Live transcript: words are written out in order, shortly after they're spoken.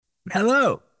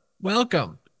Hello,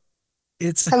 welcome.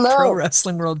 It's Pro Hello.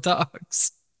 Wrestling World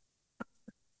Talks.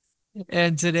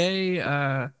 And today,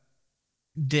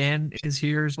 Dan is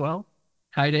here as well.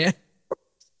 Hi, Dan.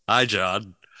 Hi,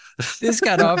 John. This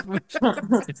got off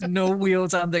with no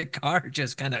wheels on the car,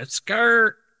 just kind of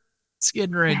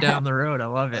skidding right down the road. I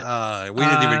love it. We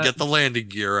didn't even Uh, get the landing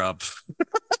gear up.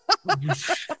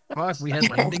 fuck, we had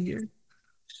landing gear.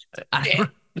 I,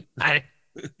 I,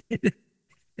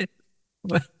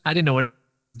 I didn't know what it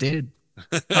did.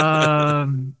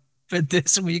 But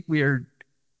this week we are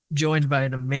joined by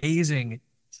an amazing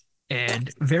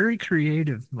and very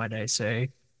creative, might I say,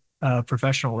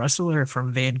 professional wrestler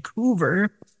from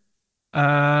Vancouver.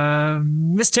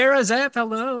 Miss Tara Zapp,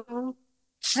 hello.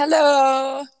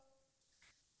 Hello.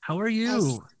 How are How's,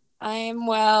 you? I am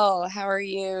well. How are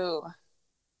you?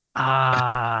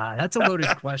 That's a loaded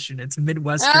question. It's Ah,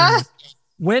 Midwestern ah,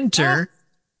 winter.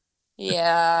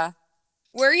 yeah.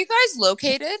 Where are you guys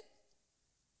located?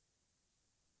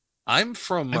 I'm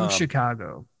from I'm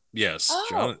Chicago. yes,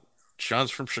 Oh,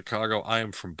 John's from Chicago. I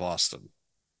am from Boston.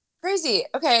 crazy.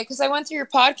 Okay, because I went through your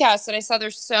podcast and I saw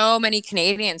there's so many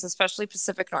Canadians, especially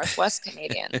Pacific Northwest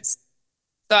Canadians.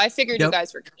 So I figured you Yep.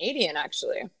 guys were Canadian,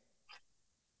 actually.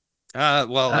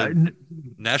 Well, Uh, n-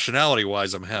 nationality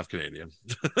wise, I'm half Canadian.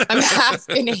 I'm half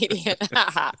Canadian.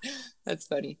 That's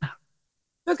funny.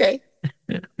 Okay.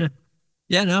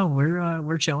 yeah, no,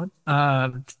 we're chilling.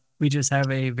 We just have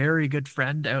a very good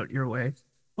friend out your way.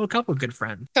 Well, a couple of good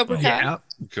friends. Cobra Oh, Kai? Yeah,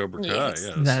 Cobra Kai, Yes.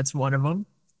 yes. that's one of them.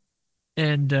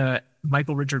 And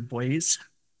Michael Richard Blaze.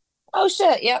 Oh,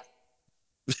 shit. Yep.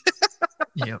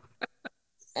 Yep.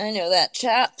 I know that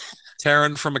chap.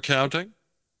 Taryn from accounting,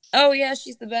 Oh, yeah,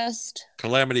 she's the best.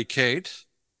 Calamity Kate,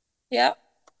 Yep.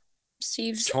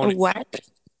 Steve's a Tony what?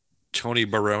 Tony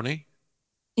Baroni.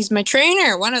 He's my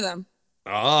trainer, one of them.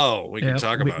 Oh, we can Yep.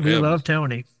 talk We, about we him. love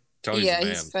Tony. Tony's the Yeah,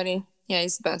 he's man. funny. Yeah,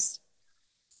 he's the best.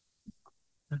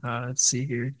 Let's see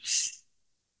here.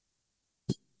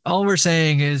 All we're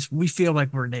saying is we feel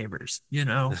like we're neighbors, just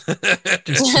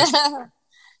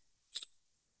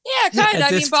Yeah, kind of. at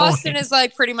I mean, this Boston point. is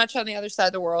like pretty much on the other side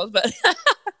of the world, but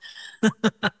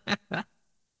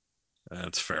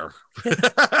That's fair.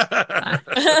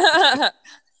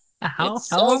 How it's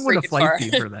how so long would a freaking flight far.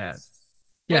 be for that?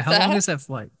 Yeah, What's how long that? is that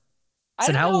flight? I I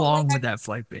said, don't how know. long would that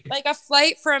flight be? Like a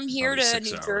flight from here Probably to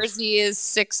six New hours. Jersey is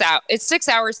 6 hours. It's 6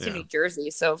 hours to Yeah. New Jersey.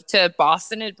 So to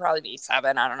Boston, it'd probably be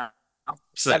seven. I don't know.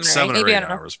 Seven or eight, Seven or maybe. I eight don't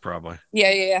know. hours, probably.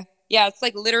 Yeah, yeah, yeah. Yeah, it's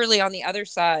like literally on the other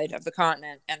side of the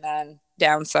continent and then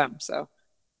down some. So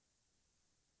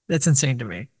That's insane to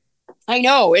me. I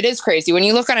know it is crazy. When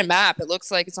you look on a map, it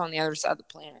looks like it's on the other side of the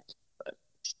planet. But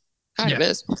kind of Yeah.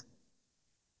 is.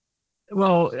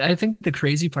 Well, I think the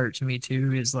crazy part to me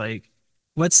too is like,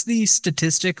 what's the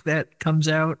statistic that comes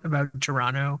out about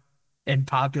Toronto and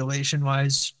population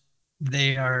wise?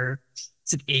 They are,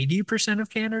 is it 80% of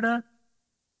Canada?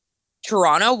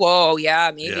 Toronto? Whoa,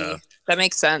 yeah, Yeah. maybe. That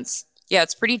makes sense. Yeah,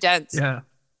 it's pretty dense. Yeah.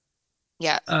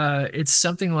 Yeah. It's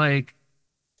something like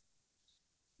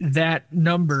that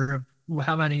number of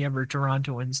how many ever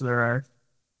Torontoans there are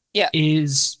Yeah.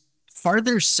 is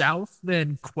farther south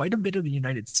than quite a bit of the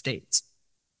United States.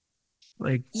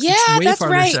 Like it's Yeah, way that's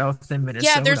farther right. south than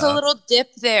Yeah, there's a Minnesota. little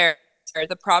dip there.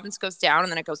 The province goes down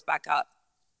and then it goes back up.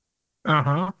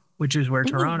 Uh-huh. Which is where Mhm.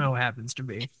 Toronto happens to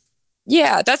be.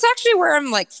 Yeah, that's actually where I'm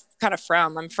like kind of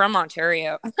from. I'm from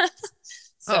Ontario. Oh,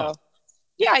 So,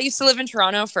 yeah, I used to live in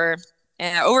Toronto for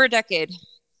over a decade.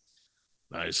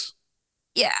 nice.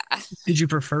 Yeah, Did you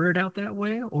prefer it out that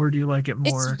way, or do you like it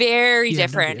it's more very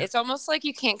different. PNW? It's almost like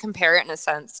you can't compare it in a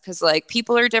sense because like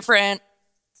people are different.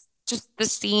 Just the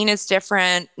scene is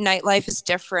different. Nightlife is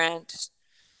different.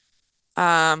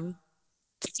 Um,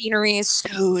 Scenery is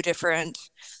so different.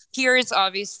 Here it's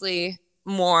obviously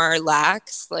more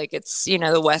lax, like it's,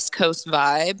 the West Coast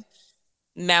vibe,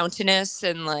 mountainous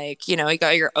and like, you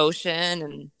got your ocean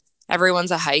and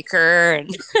everyone's a hiker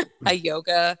and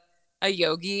a a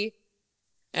yogi.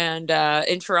 And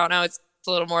in Toronto it's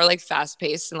a little more like fast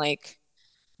paced and like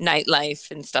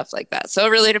nightlife and stuff like that. So it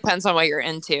really depends on what you're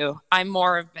into. I'm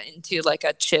more of into like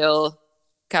a chill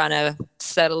kind of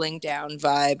settling down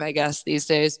vibe, I guess, these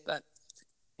days. But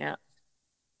yeah.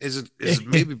 Is it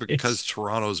maybe because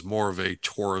Toronto's more of a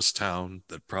tourist town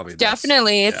that probably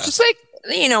Definitely. It's yeah, just like,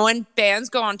 when bands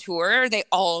go on tour, they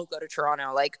all go to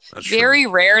Toronto. Like, that's true. very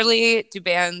rarely do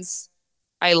bands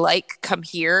I like come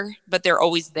here, but they're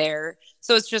always there.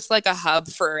 So it's just like a hub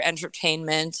for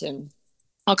entertainment and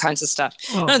all kinds of stuff.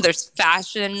 Well, There's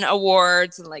fashion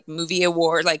awards and like movie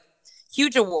award, like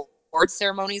huge award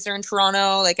ceremonies are in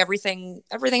Toronto. Like everything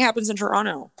happens in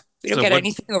Toronto. We don't So get what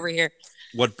anything over here.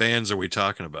 what bands are we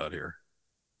talking about here?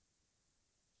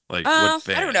 Like what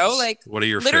I don't know, bands? like What are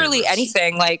your literally favorites?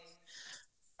 anything. Like,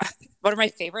 what are my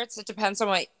favorites? It depends on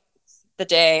what the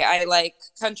day. I like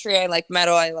country, I like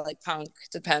metal, I like punk.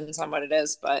 Depends on what it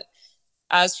is. But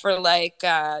as for like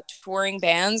touring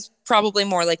bands, probably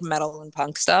more like metal and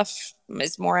punk stuff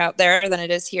is more out there than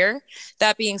it is here.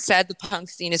 That being said, the punk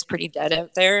scene is pretty dead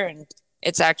out there, and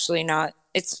it's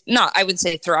not, I would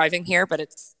say thriving here, but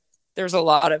there's a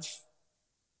lot of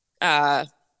uh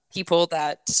people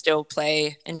that still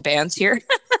play in bands here.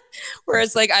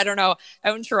 Whereas like I don't know,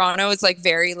 out in Toronto it's like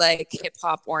very like hip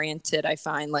hop oriented. I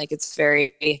find like it's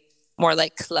very more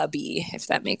like clubby, if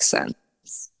that makes sense.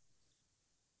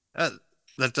 That,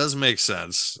 that does make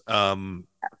sense.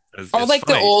 Or It's like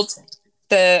funny.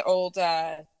 the old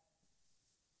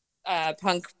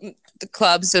punk the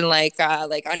clubs and like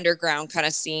underground kind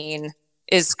of scene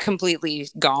is completely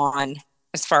gone.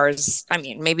 As far as, I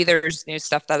mean, maybe there's new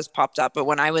stuff that has popped up, but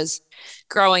when I was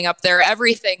growing up there,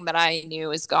 everything that I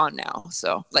knew is gone now.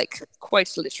 So like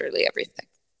quite literally everything.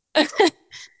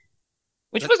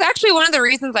 Which That was actually one of the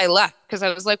reasons I left, because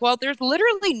I was like, well, there's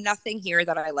literally nothing here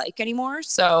that I like anymore,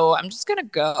 so I'm just gonna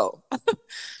go.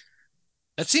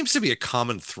 that seems to be a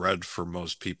common thread for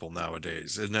most people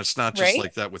nowadays. And that's not just Right?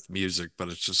 like that with music, but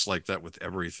it's just like that with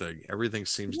everything. Everything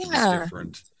seems to be Yeah.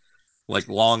 different. Like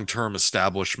long-term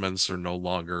establishments are no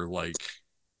longer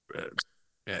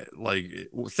uh, like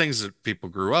things that people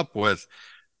grew up with,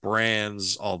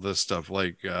 brands, all this stuff.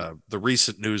 Like the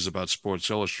recent news about Sports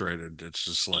Illustrated, it's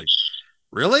just like,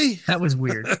 really? That was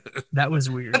weird. That was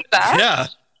weird. What's that? Yeah.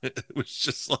 It was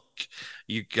just like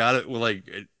you got it like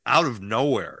out of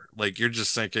nowhere. Like you're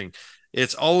just thinking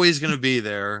it's always going to be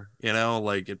there,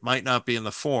 like it might not be in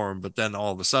the form, but then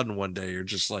all of a sudden one day you're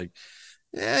just like,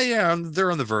 yeah,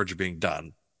 they're on the verge of being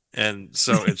done. And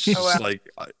so it's Oh just well. like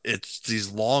it's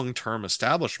these long-term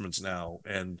establishments now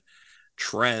and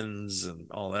trends and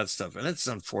all that stuff. And it's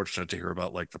unfortunate to hear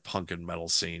about like the punk and metal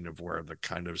scene of where the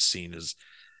kind of scene is.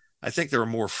 I think there are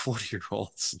more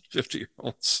 40-year-olds and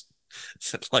 50-year-olds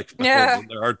that like metal Yeah. than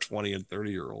there are 20 and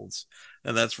 30-year-olds.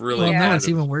 And that's really Well, no, Yeah. kind it's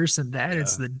of, even worse than that.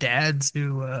 It's yeah. the dads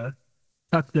who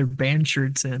tuck their band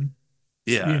shirts in,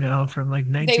 Yeah, I know. from like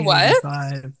They what?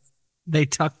 1985. They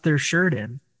tucked their shirt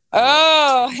in.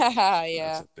 Oh, Oh, that's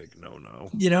yeah. a big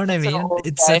no-no. You know what I That's an mean? old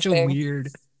It's guy such a thing. weird.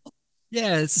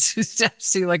 Yeah, it's just I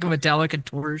see like a Metallica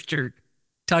tour shirt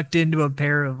tucked into a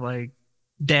pair of like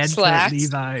dad cut Slacks.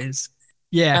 Levi's.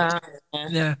 Yeah, Yeah.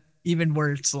 yeah, even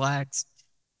worse slacks.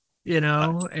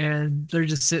 I, And they're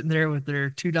just sitting there with their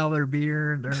 $2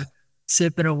 beer and they're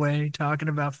sipping away, talking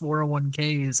about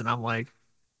 401ks, and I'm like,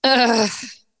 Ugh,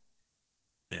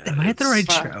 yeah, am I at the right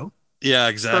fuck. show? yeah,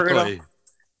 Brutal. exactly.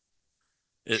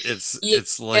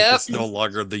 It's like Yep. it's no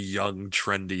longer the young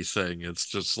trendy thing. It's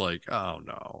just like, oh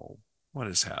no, what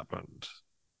has happened?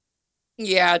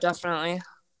 Yeah, definitely.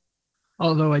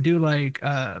 Although I do like,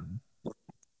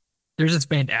 there's this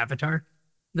band Avatar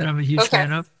that I'm a huge Okay.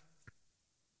 fan of.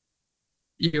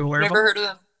 You aware of Never them? heard of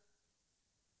them.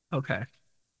 Okay.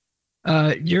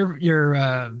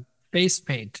 Your face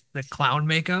paint, the clown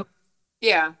makeup,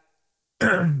 Yeah.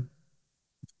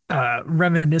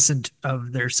 reminiscent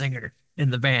of their singer in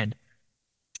the band.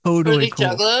 Are Totally they cool.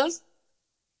 juggalos?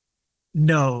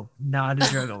 No, not a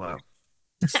juggalo.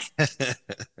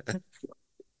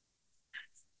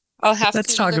 I'll have Let's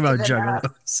to talk look at about them up.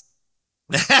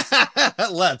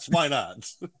 juggalos. Why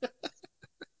not?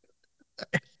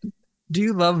 Do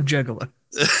you love juggalos?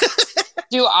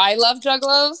 Do I love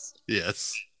juggalos?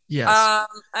 Yes. Yes.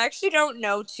 I actually don't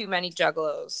know too many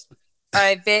juggalos.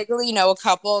 I vaguely know a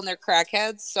couple and they're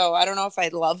crackheads, so I don't know if I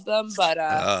love them, but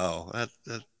Oh,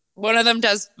 one of them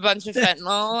does a bunch of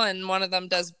fentanyl and one of them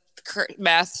does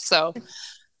meth, so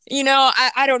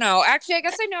I don't know. Actually, I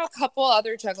guess I know a couple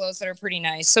other juggalos that are pretty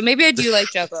nice. So maybe I do like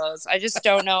juggalos. I just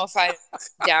don't know if I'm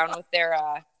down with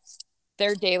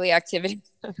their daily activity.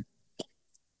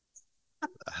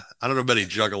 I don't know many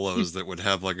juggalos that would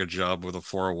have like a job with a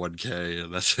 401k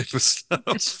and that type of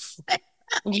stuff.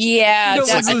 Yeah, No It's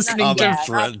one's like a listening common to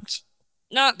friend.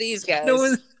 not these no guys.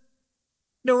 one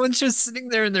no one's just sitting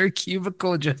there in their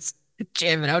cubicle just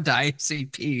jamming out to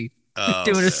ICP, Oh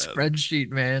doing a man. spreadsheet,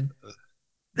 man.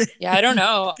 Yeah, I don't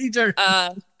know. These are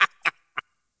Um,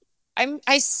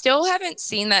 I still haven't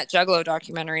seen that Juggalo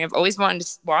documentary. I've always wanted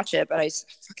to watch it, but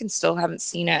fucking still haven't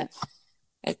seen it.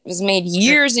 It was made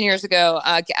years and years ago.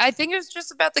 I think it was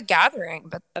just about the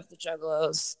gathering of the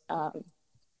Juggalos,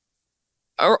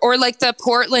 or like the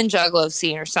Portland Juggalo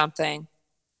scene or something.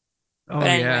 oh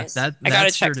But yeah, anyways, that I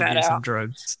gotta that's sure check to that be some out.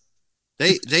 drugs.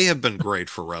 They have been great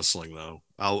for wrestling though.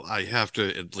 I have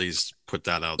to at least put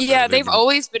that out there. Yeah, they've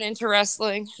always been into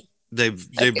wrestling. They've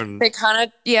been They kind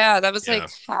of, yeah, that was like yeah.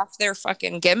 half their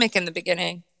fucking gimmick in the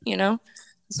beginning, you know?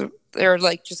 So they're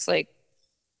like just like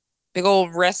big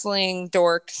old wrestling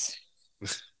dorks.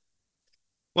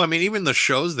 Well, I mean, even the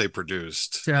shows they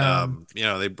produced, Um,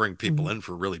 they bring people in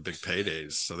for really big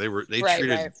paydays. So they Right, treated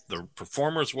right. the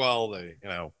performers well. And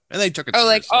they took it Oh,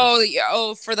 like, seriously. oh, yeah,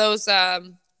 oh, for those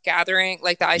gathering,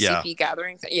 like the Yeah, ICP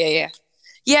gathering. Yeah, yeah.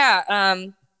 Yeah,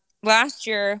 last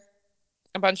year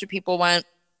a bunch of people went,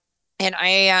 and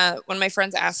I one of my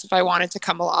friends asked if I wanted to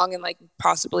come along and like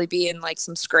possibly be in like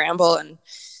some scramble, and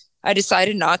I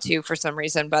decided not to for some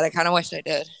reason, but I kind of wish I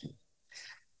did.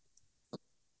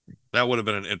 that would have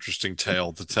been an interesting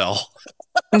tale to tell.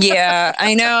 Yeah,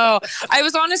 I know. I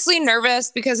was honestly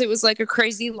nervous because it was like a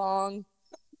crazy long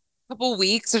couple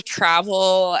weeks of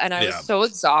travel and I was Yeah, so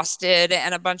exhausted,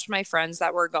 and a bunch of my friends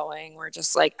that were going were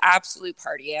just like absolute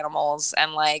party animals,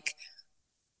 and like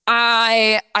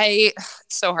I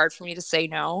it's so hard for me to say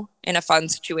no in a fun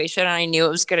situation, and I knew it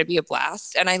was going to be a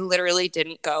blast, and I literally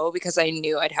didn't go because I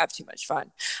knew I'd have too much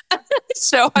fun.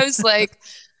 So I was like,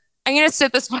 I'm going to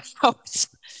sit this one out.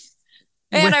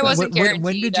 And I wasn't when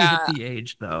guaranteed did you hit the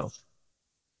age though?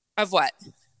 of what.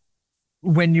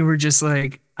 When you were just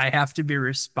like, I have to be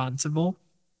responsible,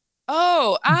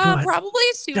 Oh, but probably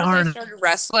as soon as I darn, started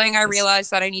wrestling, I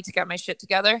realized that I need to get my shit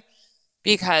together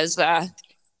because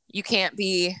you can't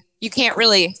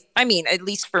really, I mean, at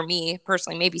least for me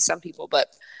personally, maybe some people, but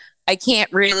I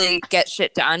can't really get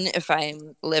shit done if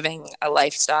I'm living a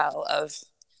lifestyle of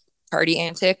party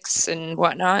antics and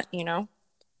whatnot, you know?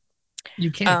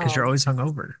 you can't because you're Um, always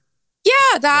hungover.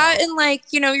 yeah, that no, and like,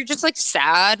 you know, you're just like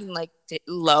sad and like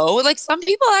low. Like some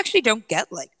people actually don't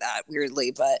get like that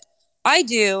weirdly, but I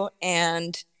do.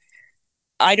 And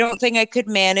I don't think I could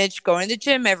manage going to the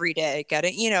gym every day,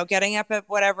 getting up at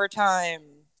whatever time,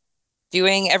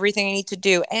 doing everything I need to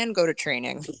do and go to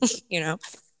training, you know?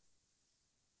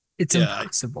 It's yeah.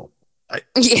 impossible. I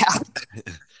Yeah.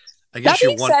 I That guess you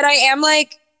being want. said, I am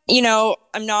like, you know,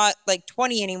 I'm not like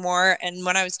 20 anymore. And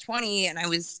when I was 20 and I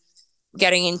was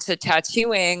getting into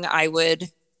tattooing, I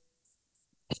would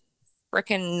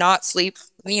freaking not sleep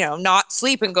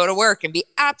and go to work and be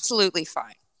absolutely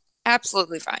fine.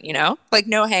 Absolutely fine, you know? Like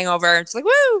no hangover. It's like,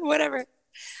 woo, whatever.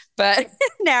 But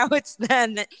now it's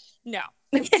then, no,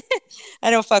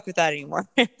 I don't fuck with that anymore.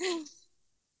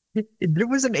 There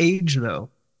was an age though,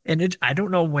 and I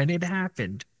don't know when it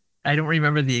happened. I don't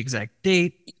remember the exact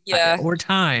date Yeah. or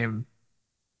time,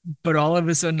 but all of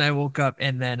a sudden I woke up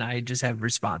and then I just have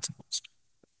responsibles,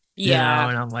 Yeah.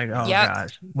 and I'm like, oh Yep.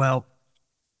 gosh, well,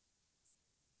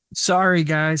 sorry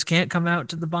guys, can't come out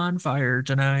to the bonfire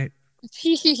tonight.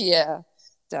 Yeah.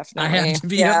 I have Definitely. to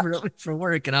be up Yeah. early for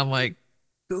work, and I'm like,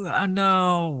 oh,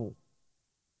 no.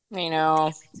 I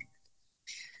know.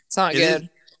 It's not It is good.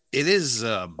 it is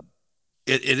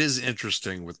it is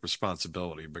interesting with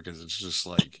responsibility because it's just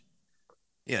like,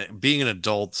 yeah, being an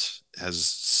adult has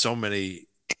so many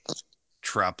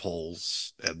trap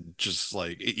holes and just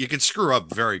like you can screw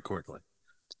up very quickly.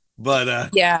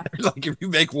 But Yeah. like if you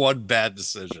make one bad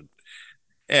decision,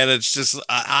 and it's just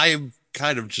I've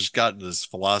kind of just gotten this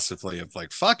philosophy of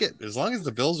like, fuck it, as long as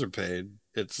the bills are paid,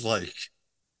 it's like,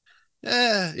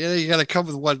 you got to come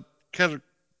with what kind of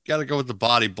got to go with the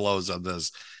body blows on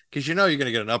this because you're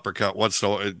gonna get an uppercut once in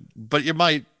a while, but you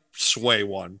might sway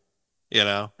one, you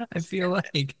know.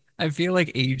 I feel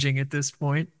like aging at this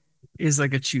point is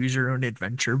like a choose your own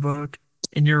adventure book,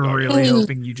 and you're Oh yeah. really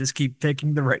hoping you just keep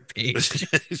picking the right page.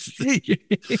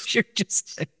 You're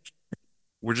just like,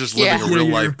 We're just Yeah. living a real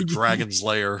life you're dragon's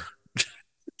lair.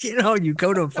 you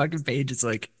go to a fucking page, it's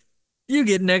like you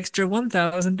get an extra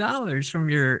 $1,000 from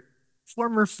your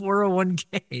former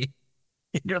 401k.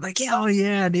 And you're like, yeah, oh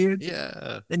yeah, dude.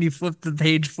 Yeah. Then you flip to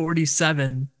page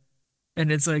 47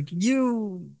 and it's like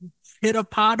you hit a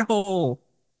pothole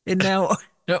and now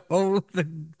owe the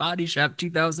body shop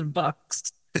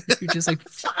 $2,000. You're just like,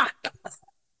 fuck.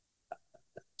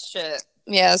 Shit.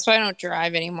 Yeah, that's why I don't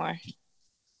drive anymore.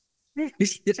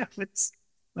 It's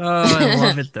oh, I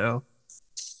love it though.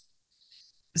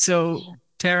 So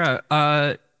Tara,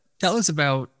 tell us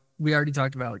about, we already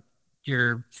talked about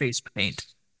your face paint.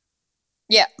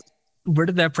 Yeah. Where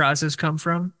did that process come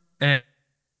from? And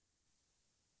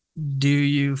do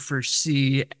you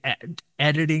foresee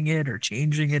editing it or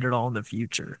changing it at all in the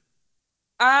future?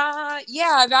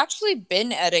 Yeah, I've actually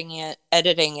been editing it.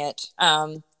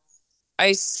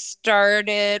 I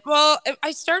started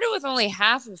with only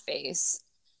half a face.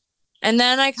 And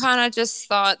then I kind of just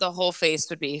thought the whole face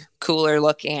would be cooler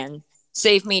looking and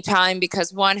save me time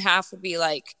because one half would be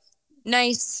like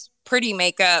nice, pretty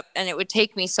makeup, and it would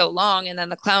take me so long. And then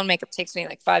the clown makeup takes me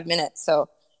like 5 minutes. So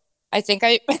I think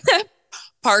I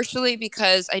partially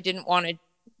because I didn't want to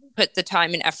put the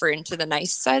time and effort into the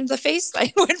nice side of the face,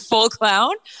 I went full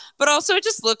clown, but also it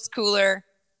just looks cooler.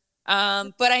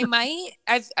 But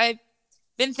I've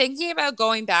been thinking about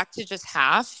going back to just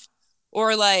half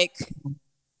or like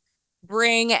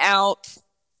bring out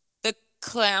the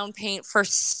clown paint for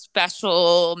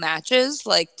special matches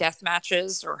like death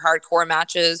matches or hardcore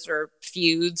matches or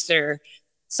feuds or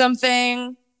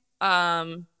something.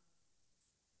 Um,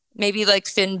 Maybe like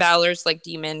Finn Balor's like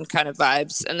demon kind of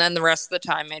vibes. And then the rest of the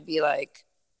time I'd be like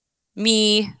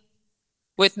me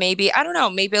with maybe, I don't know,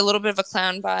 maybe a little bit of a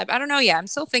clown vibe. I don't know. Yeah, I'm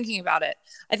still thinking about it.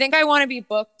 I think I want to be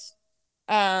booked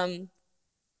um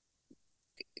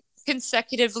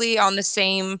consecutively on the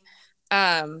same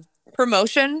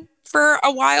promotion for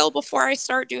a while before I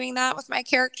start doing that with my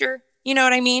character. You know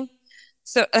what I mean?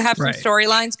 So I have some Right.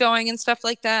 storylines going and stuff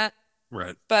like that.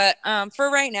 Right. But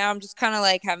for right now, I'm just kind of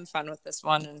like having fun with this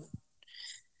one, and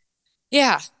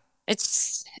yeah,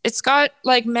 it's got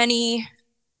like many.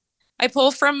 I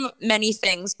pull from many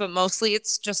things, but mostly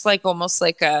it's just like almost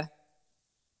like a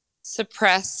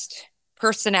suppressed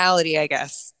personality, I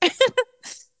guess.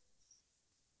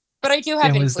 But I do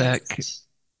have And was influences.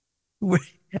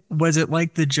 was it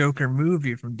like the Joker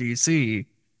movie from DC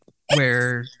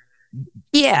where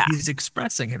Yeah, he's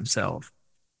expressing himself,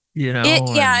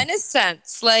 yeah, and in a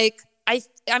sense, like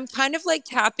I'm kind of like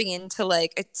tapping into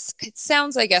like it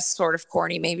sounds I guess sort of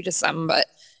corny maybe to some, but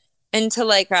into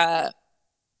like a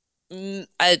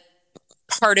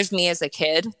part of me as a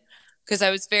kid because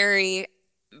I was very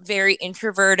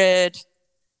introverted.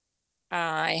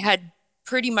 I had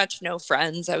pretty much no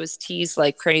friends. I was teased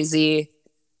like crazy.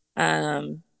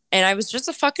 And I was just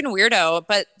a fucking weirdo,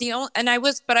 but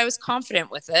I was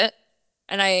confident with it.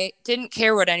 And I didn't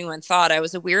care what anyone thought. I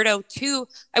was a weirdo too.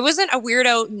 I wasn't a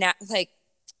weirdo like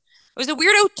I was a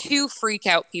weirdo to freak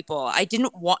out people. I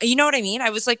didn't want, you know what I mean? I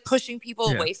was like pushing people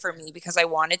yeah, away from me because I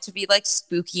wanted to be like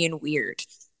spooky and weird.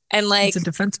 And it's a like,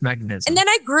 defense and mechanism. then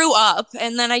I grew up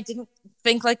and then I didn't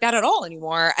think like that at all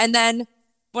anymore. And then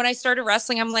when I started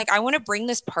wrestling, I'm like, I want to bring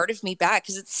this part of me back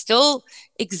because it still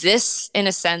exists in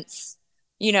a sense,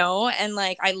 you know? And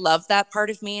like, I love that part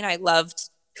of me and I loved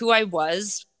who I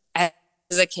was as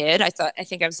a kid. I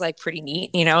think I was like pretty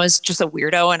neat, you know, as just a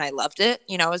weirdo and I loved it.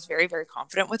 You know, I was very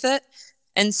confident with it.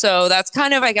 And so that's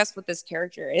kind of, I guess, what this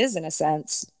character is in a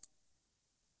sense.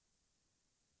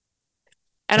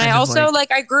 And I Kind of also like,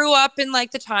 like I grew up in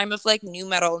like the time of like new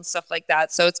metal and stuff like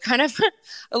that. So it's kind of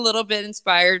a little bit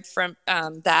inspired from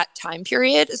that time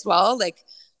period as well. Like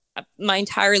my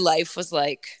entire life was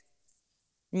like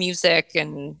music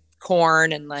and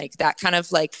corn and like that kind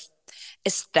of like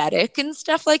aesthetic and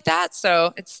stuff like that.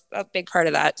 So it's a big part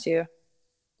of that too.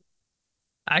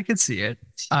 I could see it.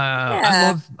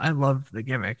 Yeah. I love the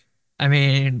gimmick. I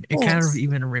mean, it kind of Thanks.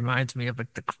 even reminds me of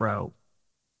like The Crow.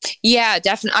 Yeah,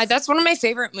 definitely. That's one of my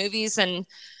favorite movies. And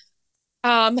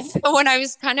when I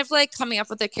was kind of like coming up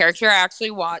with the character, I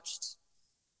actually watched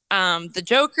the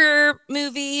Joker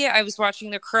movie. I was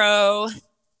watching The Crow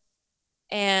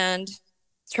and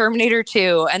Terminator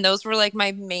 2, and those were like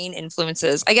my main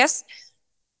influences. I guess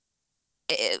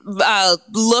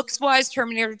looks wise,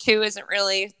 Terminator 2 isn't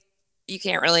really, you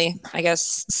can't really, I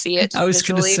guess, see it I was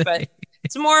gonna visually, say, but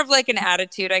it's more of like an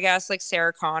attitude, I guess, like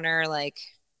Sarah Connor, like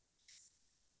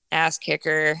ass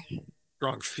kicker.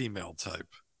 Strong female type.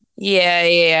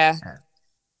 Yeah.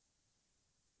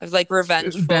 Of like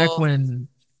back revengeful. when,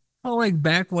 oh, like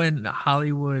back when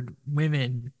Hollywood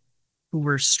women who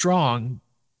were strong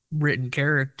written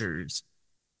characters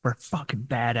were fucking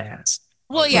badass.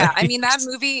 Oh Well, yeah. yeah, I Like, mean, that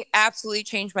movie absolutely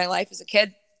changed my life as a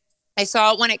kid. I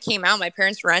saw it when it came out. My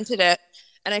parents rented it,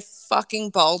 and I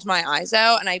fucking bawled my eyes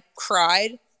out, and I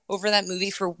cried over that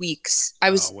movie for weeks.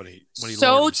 I was When he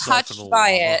lowered so himself into the touched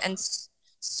by lava. it, and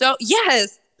so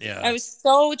yes, I Yeah. was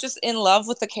so just in love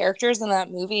with the characters in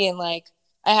that movie, and like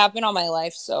I have been all my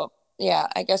life. So yeah,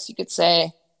 I guess you could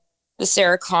say the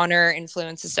Sarah Connor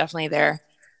influence is definitely there.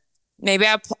 Maybe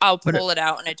I'll but pull it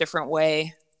out in a different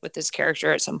way with this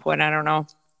character at some point. I don't know,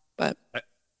 but I,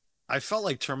 I felt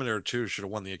like Terminator 2 should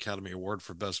have won the Academy Award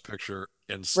for Best Picture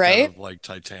instead right? of like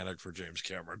Titanic for James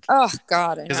Cameron. Oh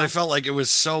God, I Because I know. felt like it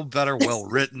was so better well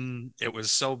written. It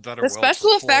was so better The well special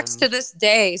effects to performed. this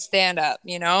day stand up,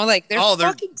 you know, like they're Oh,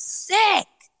 they're fucking sick.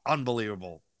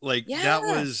 unbelievable. Like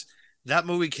Yeah. that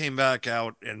movie came back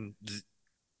out in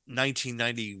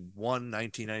 1991,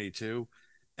 1992,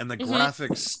 and the Hmm.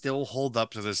 graphics still hold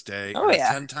up to this day Oh and are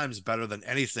yeah. 10 times better than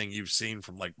anything you've seen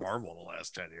from like Marvel in the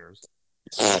last 10 years.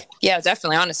 Yeah,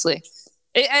 definitely, honestly.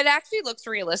 It actually looks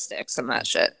realistic, some of that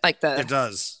shit. Like It the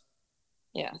does.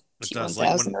 yeah, It does.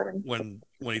 Like T-1000 or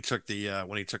when he took the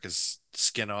when he took his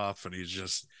skin off and he's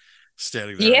just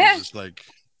standing there and he's yeah. just like,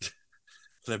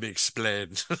 let me explain.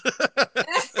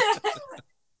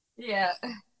 Yeah.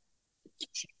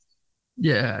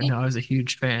 Yeah, no, I was a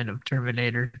huge fan of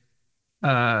Terminator.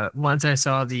 Once I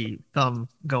saw the thumb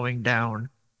going down,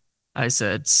 I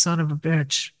said, "Son of a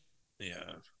bitch,"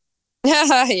 Yeah.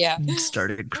 Yeah. and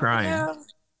started Oh crying.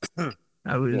 no.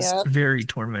 I was Yeah. very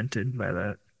tormented by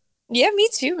that. Yeah, me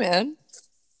too, man.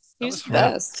 He That was was the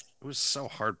heart. Yep. best. It was so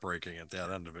heartbreaking at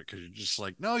that end of it because you're just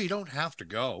like, no, you don't have to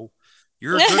go.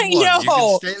 You're a good I one. You can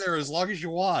know. stay there as long as you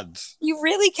want. You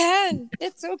really can.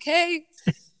 It's okay.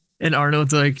 And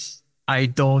Arnold's like, "I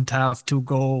don't have to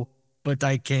go, but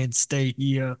I can't stay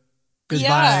here.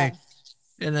 Yeah. Goodbye."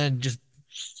 And then just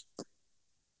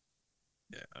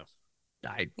Yeah.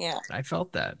 I Yeah. I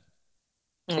felt that.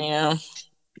 Yeah.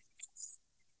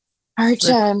 Hard But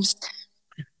times.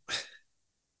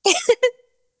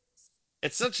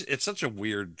 It's such a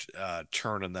weird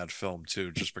turn in that film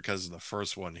too, just because in the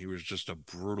first one he was just a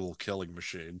brutal killing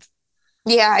machine.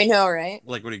 Yeah, I know, right?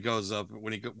 Like when he goes up,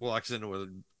 when he walks into a,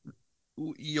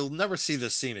 you'll never see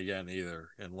this scene again either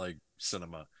in like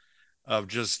cinema of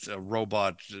just a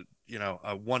robot,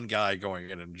 a one guy going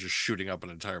in and just shooting up an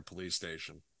entire police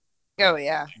station. Like Oh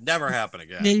yeah. never happen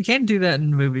yeah, again. you can't do that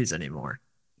in movies anymore.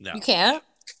 You No. can't?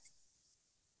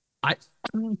 I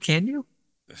can you?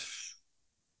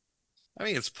 I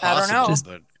mean, it's I don't possible, know. Just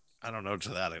but I don't know to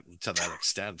that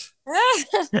extent.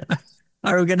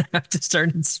 are we gonna have to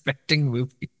start inspecting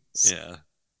movies? Yeah.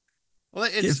 Well,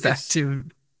 Get back to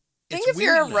it's Think if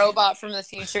you're weird a now. robot from the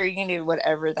future, you can do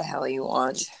whatever the hell you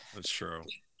want. That's true.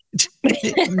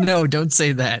 no, don't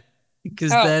say that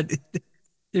because Oh, that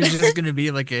there's just gonna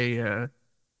be like a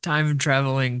time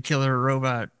traveling killer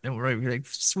robot, and we're gonna be like,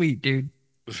 sweet dude.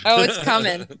 oh, it's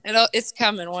coming. It's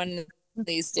coming one of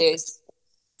these days.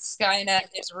 Skynet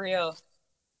is real.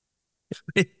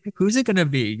 Who's it gonna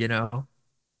be?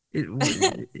 It,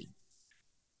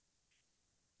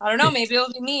 I don't know. Maybe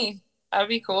it'll be me. That'd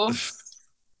be cool.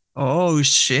 oh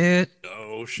shit,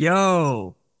 Oh shit.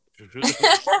 yo,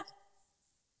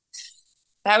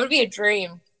 That would be a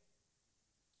dream.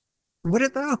 what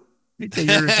it though? That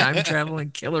you're a time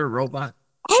traveling killer robot.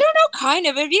 I don't know. Kind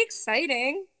of. It'd be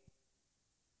exciting.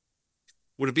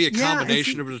 Would it be a Yeah, if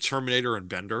combination you of the Terminator and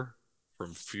Bender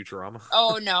from Futurama?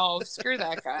 Oh no! Screw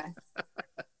that guy.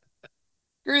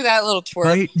 Screw that little twerp.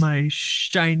 bite my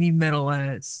shiny metal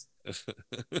ass.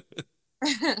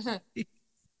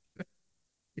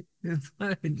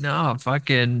 No,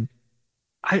 fucking.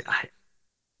 I.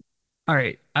 All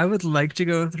right. I would like to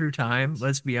go through time.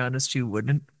 Let's be honest, who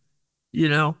wouldn't?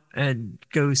 And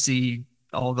go see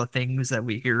all the things that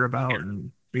we hear about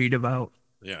and read about.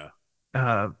 Yeah.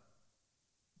 Uh,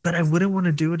 but I wouldn't want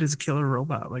to do it as a killer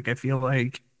robot. Like I feel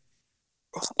like,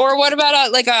 Or what about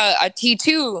a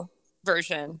T2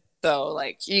 version though?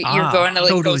 Like you're going to like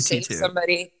go totally save T2.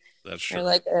 somebody That's or true.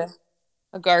 like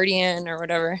a guardian or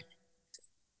whatever.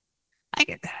 I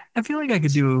get, I feel like I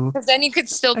could do. Because then you could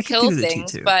still I could kill do the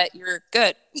things, T2. but you're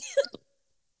good.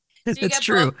 So you That's get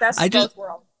true. both best I of just, both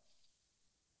worlds.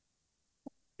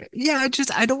 yeah,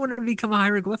 I don't want to become a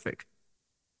hieroglyphic.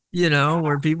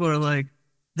 Where people are like,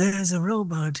 "There's a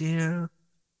robot here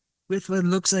with what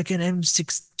looks like an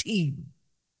M16.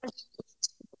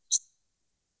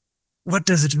 What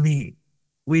does it mean?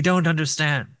 We don't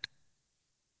understand,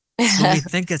 but we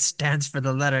think it stands for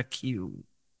the letter Q."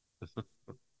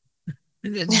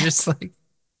 And it's just like,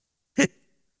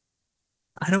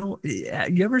 I don't. Yeah,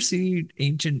 you ever see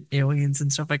Ancient Aliens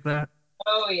and stuff like that?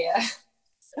 Oh yeah.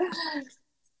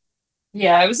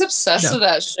 Yeah, I was obsessed No. with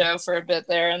that show for a bit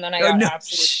there, and then I Oh got no.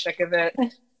 absolutely sick of it.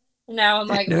 Now I'm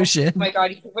like, No oh shit. my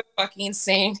god, you are fucking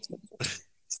insane.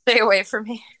 Stay away from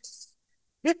me.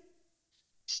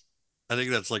 I think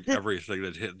that's like everything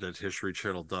that History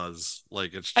Channel does.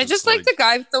 Like it's I just just like like the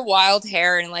guy with the wild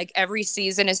hair, and like every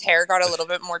season his hair got a little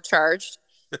bit more charged.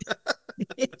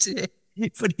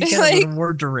 But he got a little Like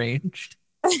more deranged.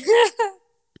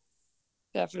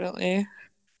 definitely.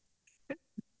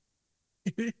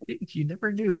 You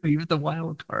never knew he was the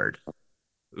wild card.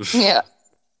 Yeah.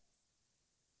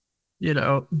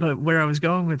 But where I was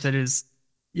going with it is,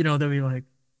 they'll be like,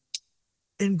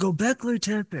 in Göbekli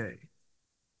Tepe,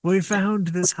 we found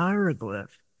this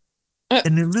hieroglyph,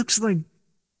 and it looks like,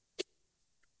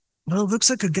 well, it looks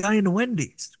like a guy in a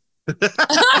Wendy's.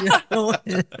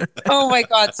 Oh my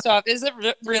god, stop. Is it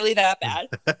really that bad?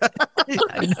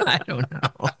 I don't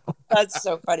know. That's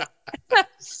so funny.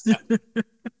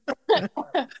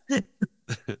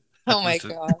 Oh my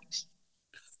god.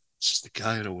 It's just a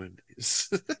guy at a Wendy's.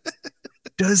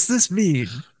 Does this mean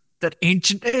that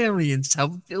ancient aliens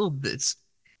have built this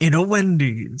in a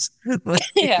Wendy's?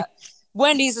 Yeah.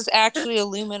 Wendy's is actually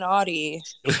Illuminati.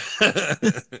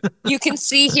 You can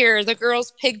see here the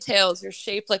girl's pigtails are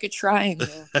shaped like a triangle.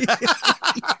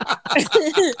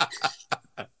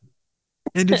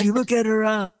 And if you look at her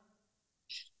eye,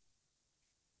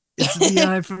 it's the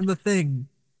eye from the thing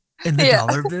and the Yeah.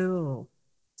 dollar bill.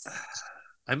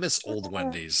 I miss old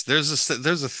Wendy's. There's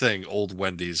a thing, old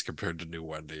Wendy's compared to new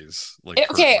Wendy's. Like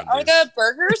Okay, current are Wendy's. the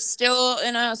burgers still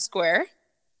in a square?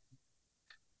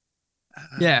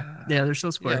 Yeah, they're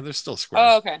still square. Yeah, they're still square.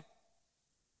 Oh, okay.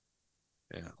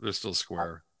 Yeah, they're still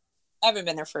square. I haven't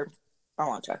been there for a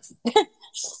long time.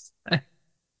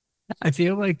 I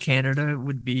feel like Canada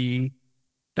would be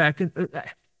back in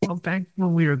back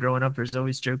when we were growing up. There's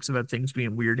always jokes about things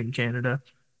being weird in Canada.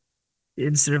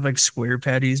 Instead of like square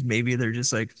patties, maybe they're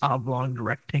just like oblong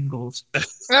rectangles.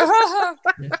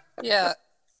 Yeah,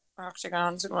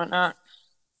 octagons and whatnot.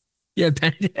 Yeah,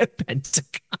 pentagon.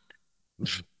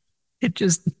 It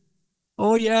just,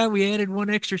 oh yeah, we added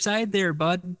one extra side there,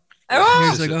 bud.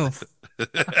 Oh, Here's like,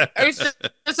 it's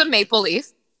just a maple leaf.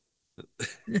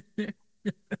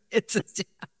 it's a,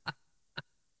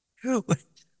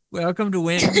 welcome to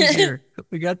Wendy's here.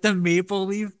 We got the maple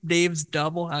leaf. Dave's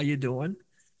double. How you doing?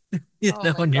 You Oh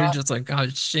know, my and you're God. just like, oh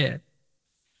shit.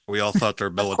 We all thought their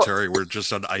military were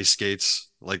just on ice skates,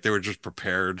 like they were just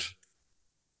prepared.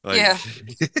 Like, Yeah.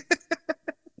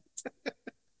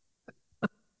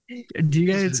 Do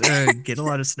you guys get a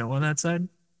lot of snow on that side?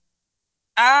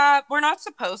 We're not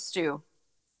supposed to.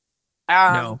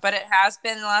 No. But it has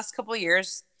been the last couple of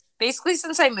years. Basically,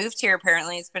 since I moved here,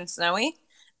 apparently it's been snowy.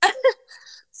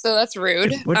 So that's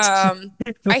rude.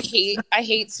 I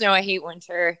hate snow. I hate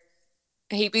winter.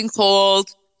 I hate being cold.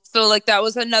 So like that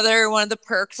was another one of the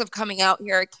perks of coming out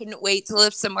here. I couldn't wait to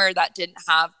live somewhere that didn't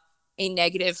have a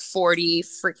negative 40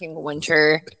 freaking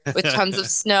winter with tons of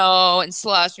snow and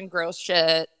slush and gross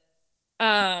shit.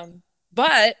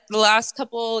 But the last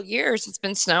couple years it's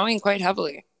been snowing quite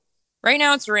heavily. Right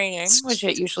now it's raining, which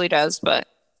it usually does, but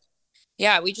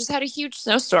yeah, we just had a huge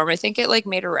snowstorm. I think it like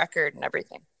made a record and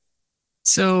everything.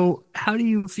 So how do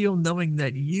you feel knowing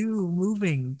that you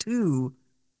moving to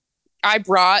I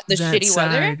brought the that shitty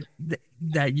weather? side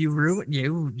that you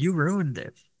ruined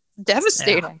it?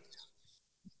 Devastating.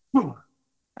 I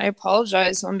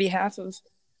apologize on behalf of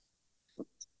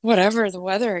whatever the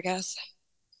weather, I guess.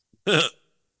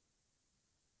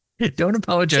 Don't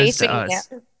apologize to Chasing me us.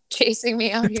 chasing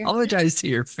me out here. Apologize to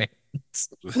your fans.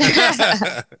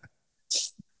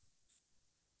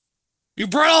 you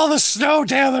brought all the snow,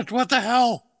 damn it! What the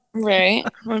hell? Right.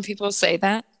 When people say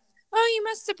that. Oh, you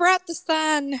must have brought the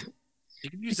sun. You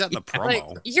can use that in the promo. Like,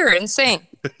 you're insane.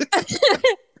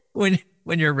 When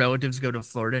your relatives go to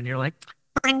Florida and you're like,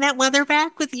 bring that weather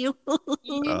back with you.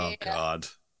 Oh God.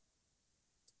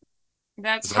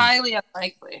 That's highly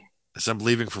unlikely. As I'm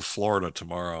leaving for Florida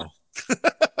tomorrow.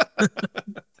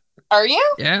 Are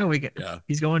you? Yeah, Yeah.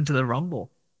 He's going to the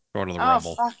Rumble. Going to the Oh,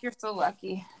 Rumble. fuck, you're so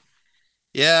lucky.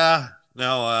 Yeah.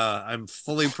 No, I'm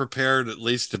fully prepared at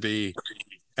least to be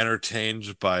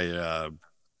entertained by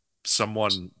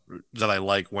someone that I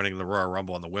like winning the Royal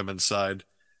Rumble on the women's side.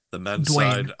 The men's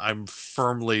Dwayne. side, I'm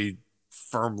firmly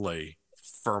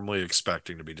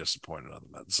expecting to be disappointed on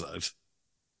the men's side.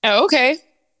 Oh, okay.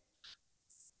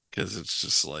 Because it's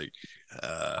just like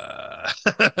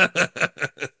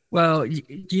Well,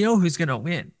 you know who's going to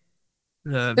win?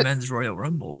 The men's Royal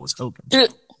Rumble was open. Who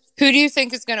do you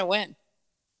think is going to win?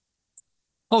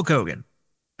 Hulk Hogan.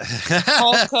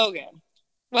 Hulk Hogan.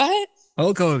 What?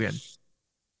 Hulk Hogan.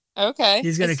 Okay.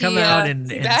 He's going to Is come he, out and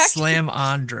back? slam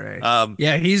Andre. Um,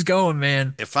 Yeah, he's going,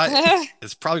 man. it's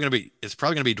probably gonna be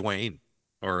Dwayne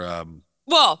or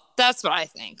Well, that's what I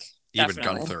think. even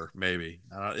Definitely. Gunther maybe.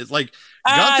 It's like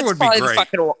Gunther would be great.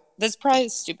 That's probably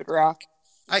stupid Rock.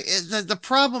 The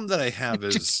problem that I have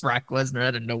is Just Brock Lesnar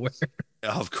out of nowhere.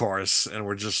 of course, and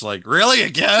we're just like, really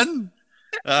again?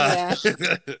 Yeah.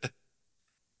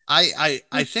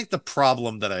 I think the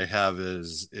problem that I have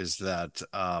is that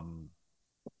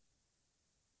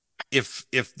if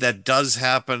that does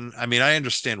happen, I mean, I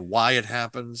understand why it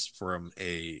happens from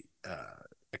a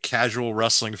casual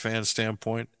wrestling fan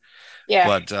standpoint. Yeah.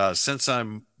 But since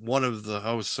I'm one of the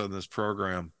hosts on this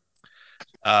program,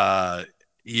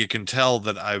 you can tell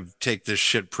that I take this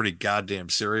shit pretty goddamn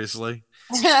seriously.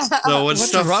 So when What's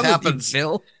stuff wrong happens, with you,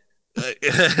 Bill?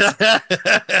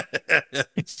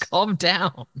 Calm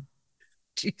down.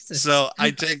 Jesus. so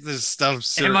I take this stuff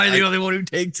seriously. Am I the only one who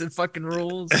takes the fucking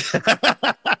rules?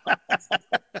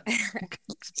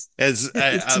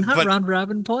 It's not but round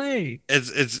robin play.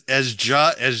 it's as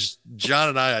John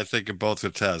and I think can both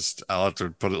attest. I'll have to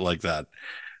put it like that.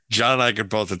 John and I can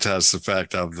both attest the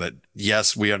fact of that.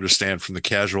 Yes, we understand from the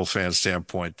casual fan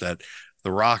standpoint that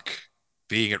The Rock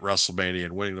being at WrestleMania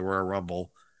and winning the Royal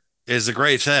Rumble is a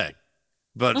great thing.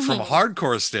 But from a Mm-hmm.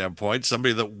 hardcore standpoint,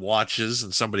 somebody that watches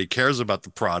and somebody cares about the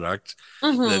product,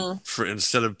 that Mm-hmm. for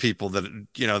instead of people that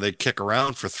they kick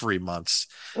around for 3 months,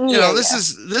 Yeah, this yeah.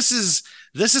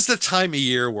 is the time of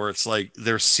year where it's like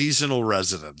they're seasonal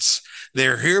residents.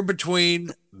 They're here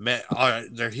between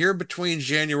they're here between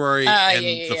January Yeah, and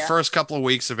the yeah, first couple of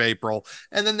weeks of April,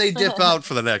 and then they dip yeah. out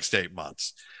for the next 8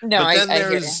 months. No, But I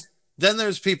hear you. then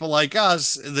there's people like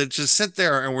us that just sit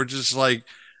there and we're just like,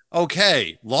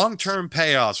 okay, long-term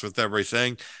payoffs with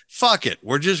everything. Fuck it.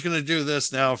 We're just going to do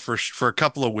this now for a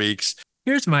couple of weeks.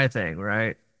 Here's my thing,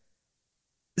 right?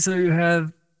 So you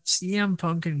have CM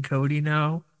Punk and Cody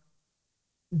now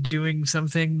doing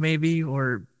something maybe,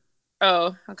 or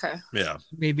Oh, okay. Yeah.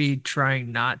 maybe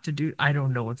trying not to do. I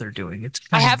don't know what they're doing. It's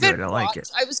I kind of haven't good. I like it.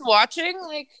 watched. I was watching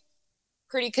like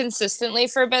pretty consistently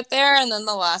for a bit there, and then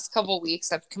the last couple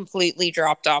weeks I've completely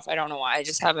dropped off. I don't know why. I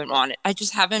just haven't wanted. I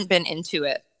just haven't been into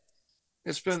it.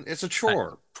 It's a I,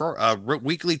 chore.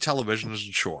 Weekly television is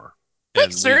a chore. Like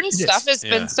And we certain it stuff is. has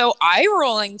been yeah. so eye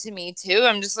rolling to me too.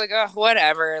 I'm just like, oh,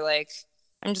 whatever. Like,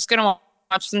 I'm just gonna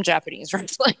watch some Japanese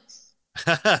wrestling.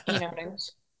 You know what I mean?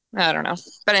 I don't know.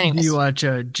 But Do you anyways, watch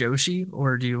Joshi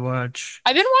or do you watch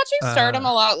I've been watching Stardom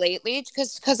uh a lot lately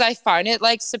because I find it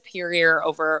like superior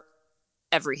over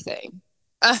everything.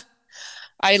 Uh,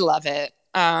 I love it.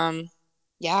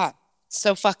 Yeah, it's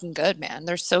so fucking good, man.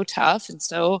 They're so tough and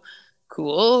so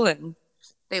cool, and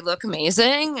they look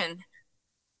amazing, and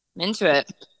I'm into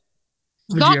it.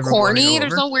 It's would you not ever want to corny. go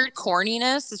There's over? no weird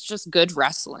corniness. It's just good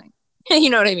wrestling. You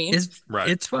know what I mean? Right.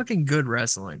 It's fucking good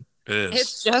wrestling. It is.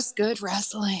 It's just good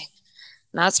wrestling.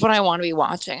 And that's what I want to be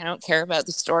watching. I don't care about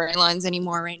the storylines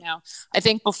anymore right now. I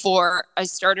think before I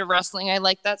started wrestling, I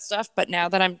liked that stuff. But now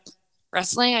that I'm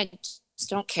wrestling, I just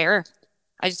don't care.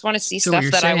 I just want to see So what stuff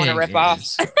you're that I want to saying rip off.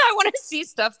 is I want to see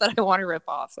stuff that I want to rip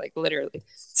off, like literally.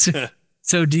 so,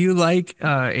 so do you like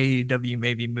AEW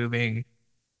maybe moving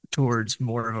towards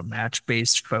more of a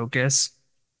match-based focus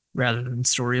rather than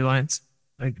storylines?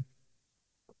 Like,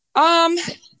 Um,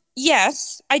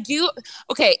 yes, I do.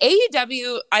 Okay,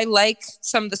 AEW, I like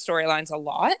some of the storylines a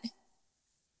lot.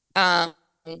 Um,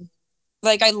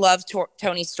 like I love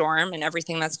Tony Storm and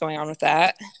everything that's going on with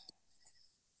that.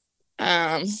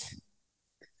 Um,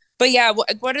 but yeah,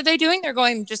 what are they doing? They're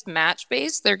going just match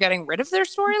based. They're getting rid of their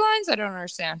storylines. I don't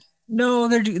understand. no,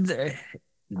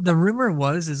 the rumor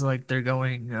was is like they're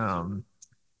going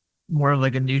more of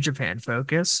like a New Japan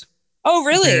focus. Oh,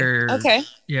 really? They're Okay,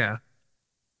 yeah.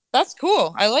 that's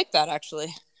cool. I like that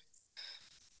actually.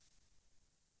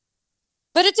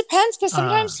 But it depends because Uh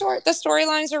sometimes the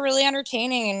storylines are really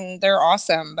entertaining and they're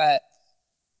awesome, but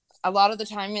a lot of the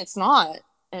time it's not,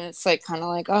 and it's like kind of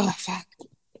like, oh fuck,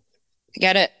 I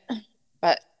get it,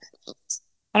 but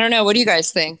I don't know. What do you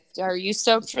guys think? Are you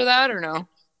stoked for that or no?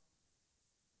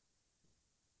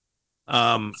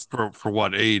 For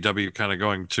what AEW kind of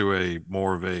going to a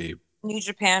more of a New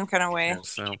Japan kind of way.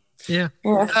 so yeah.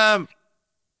 Yeah.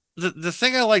 the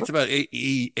thing I liked about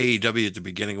AEW at the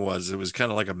beginning was it was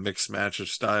kind of like a mixed match of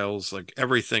styles. Like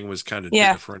everything was kind of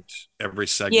Yeah. different every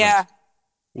segment, Yeah.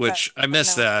 which I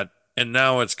miss Definitely. that. And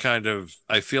now it's kind of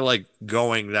I feel like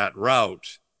going that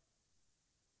route.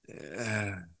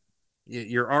 Uh,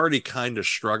 you're already kind of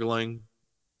struggling,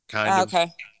 kind of,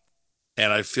 Okay.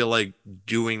 and I feel like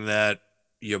doing that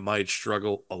you might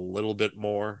struggle a little bit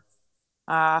more.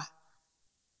 Uh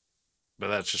But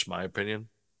that's just my opinion.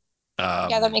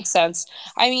 yeah, that Um, makes sense.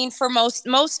 I mean, for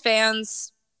most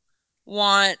fans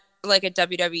want like a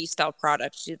WWE style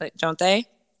product, don't they?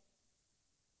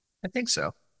 I think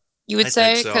so. You would I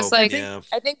think say because so. I like think Yeah.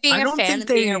 I think I being a don't fan think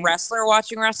and being a they wrestler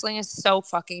watching wrestling is so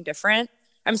fucking different.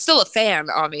 I'm still a fan,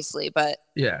 obviously, but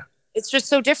yeah. it's just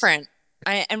so different.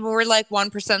 And we're like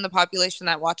 1% of the population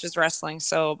that watches wrestling,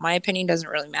 so my opinion doesn't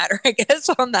really matter, I guess,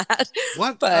 on that.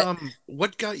 But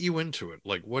What got you into it?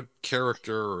 Like what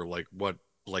character or like what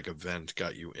like event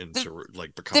got you the into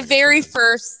like the becoming a very fan?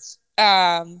 first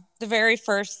the very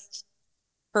first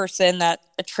person that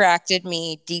attracted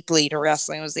me deeply to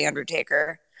wrestling was the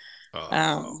Undertaker. Oh,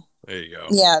 Um, there you go.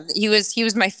 yeah, he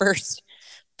was my first.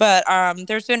 But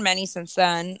there's been many since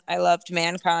then. I loved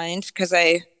Mankind because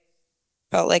I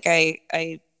felt like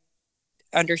I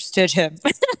understood him.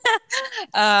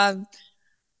 um,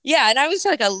 yeah, and I was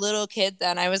like a little kid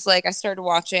then. I was like I started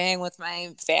watching with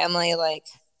my family like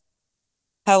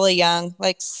hella young,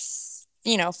 like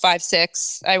 5,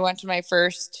 6. I went to my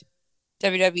first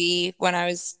WWE when I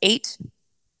was 8.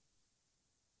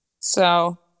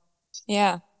 So,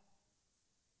 yeah.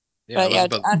 Yeah, it But was yeah,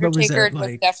 about But was Undertaker that was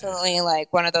like definitely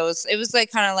like one of those. It was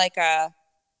like kind of like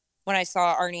when I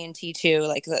saw Arnie and T2,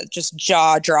 like just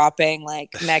jaw dropping,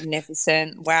 like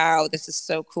magnificent. Wow, this is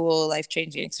so cool, life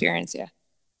changing experience. Yeah.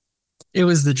 it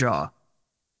was the jaw?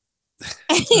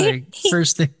 Like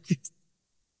first thing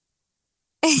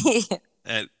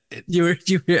and it you were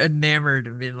enamored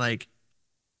and being like,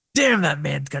 damn, that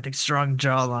man's got a strong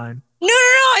jawline. No,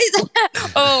 no, no.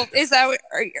 Oh, is that what,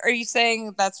 are you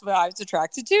saying that's what I was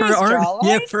attracted to? For Is Arnold,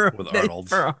 yeah, jawline? with Arnold.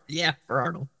 for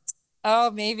Arnold.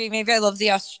 Oh, maybe I love the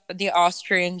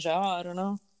Austrian jaw. I don't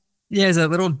know. Yeah, is that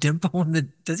little dimple in the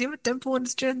does he have a dimple in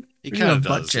his chin? He Or do you kind have of a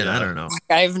butt does, chin? I yeah. don't know.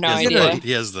 I have no He He's has got the idea.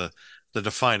 he has the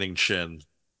defining chin.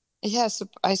 Yes,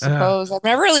 I uh suppose. I've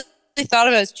never really thought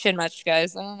about his chin much,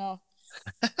 guys. I don't know.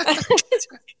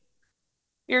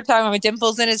 You were talking about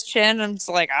dimples in his chin. I'm just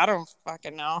like, I don't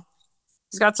fucking know.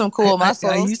 He's got some cool I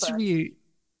muscles, used to but be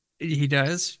he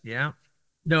does, yeah.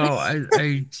 No,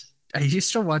 I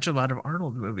used to watch a lot of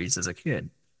Arnold movies as a kid.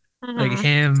 Like Mhm.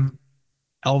 him,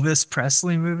 Elvis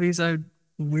Presley movies I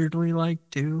weirdly like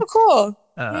too. Oh, cool.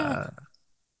 Yeah. Uh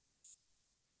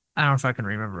I don't know if I can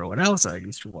remember what else I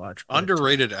used to watch, but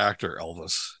Underrated actor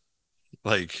Elvis.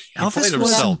 Like he played Elvis Yeah.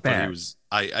 himself, wasn't but he bad. was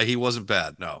he wasn't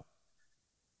bad. No,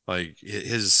 like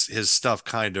his stuff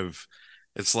kind of,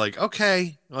 it's like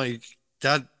okay, like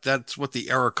that's what the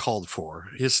era called for.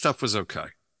 His stuff was okay.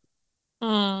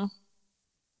 Hmm.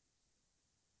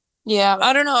 Yeah.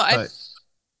 I don't know. I But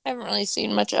haven't really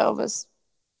seen much Elvis.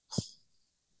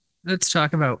 let's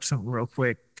talk about something real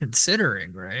quick,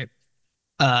 considering, right?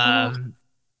 Mhm. Um,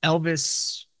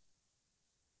 Elvis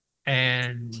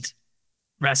and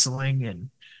wrestling and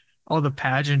all the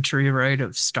pageantry, right,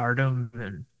 of stardom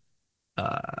and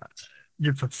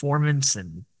your performance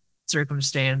and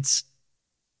circumstance.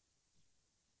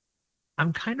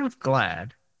 I'm kind of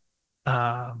glad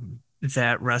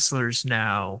that wrestlers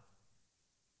now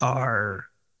are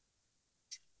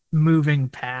moving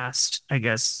past, I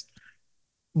guess,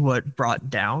 what brought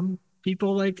down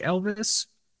people like Elvis,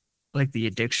 like the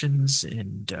addictions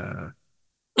and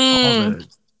all Mm, the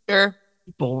sure.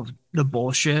 the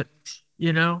bullshit,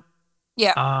 you know?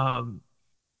 Yeah. Um,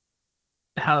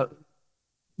 how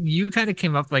you kind of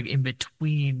came up like in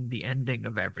between the ending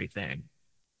of everything.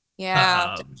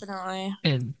 Yeah, Um, definitely.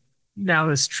 and now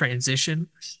this transition.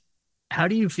 How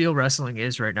do you feel wrestling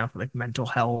is right now for like mental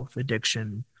health,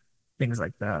 addiction, things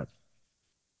like that?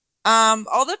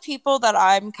 All the people that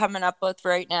I'm coming up with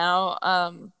right now,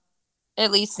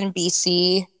 at least in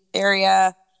BC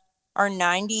area, are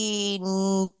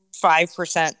 95%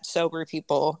 sober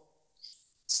people.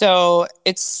 So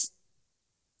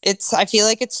I feel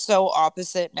like it's so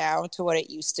opposite now to what it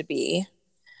used to be.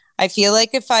 I feel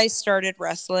like if I started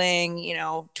wrestling,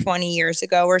 20 years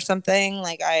ago or something,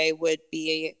 like I would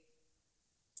be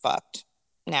fucked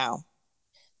now.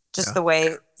 Just Yeah.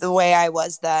 the way I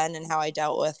was then and how I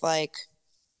dealt with like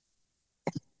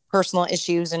personal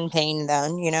issues and pain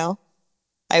then.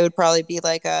 I would probably be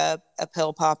like a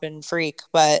pill popping freak.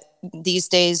 But these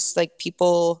days, like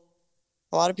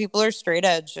a lot of people are straight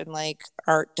edge and like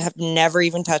have never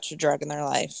even touched a drug in their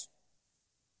life.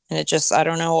 And I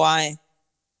don't know why,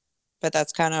 but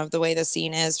that's kind of the way the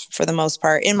scene is for the most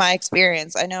part, in my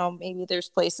experience. I know maybe there's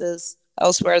places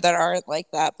elsewhere that aren't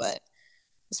like that, but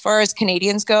as far as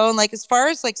Canadians go, and like as far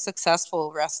as like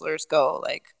successful wrestlers go,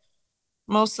 like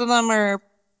most of them are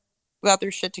got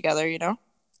their shit together.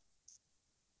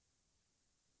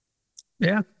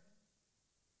 Yeah.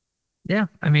 Yeah.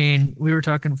 I mean, we were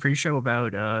talking pre-show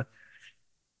about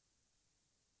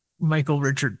Michael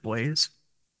Richard Blaze.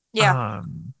 Yeah.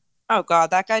 Um, Oh God,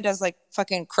 that guy does like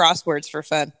fucking crosswords for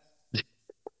fun.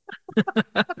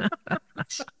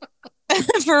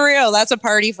 For real, that's a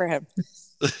party for him.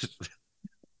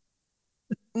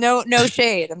 No, no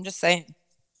shade. I'm just saying.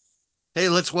 Hey,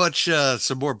 let's watch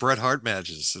some more Bret Hart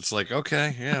matches. It's like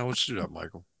okay, yeah, let's do that,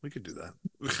 Michael. We could do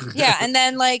Yeah, that. and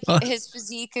then like well, his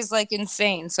physique is like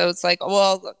insane. So it's like,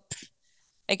 well,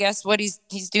 I guess what he's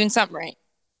doing something right.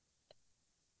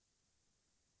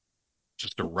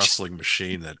 Just a wrestling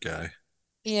machine, that guy.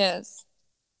 Yes.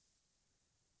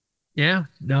 yeah,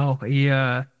 no,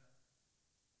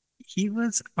 he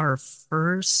was our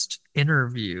first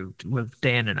interview with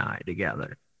Dan and I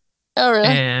together. Oh really?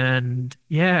 And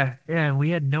yeah, and we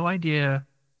had no idea,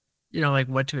 like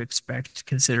what to expect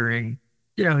considering,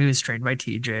 he was trained by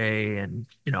TJ and,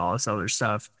 all this other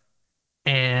stuff.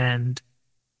 And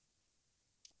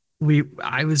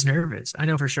I was nervous. I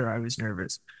know for sure I was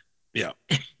nervous. Yeah,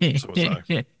 so was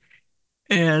I.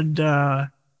 And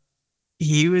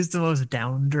he was the most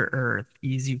down to earth,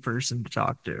 easy person to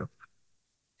talk to.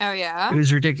 Oh It yeah.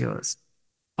 was ridiculous.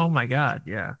 Oh my God,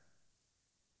 yeah.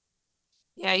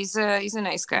 Yeah, he's a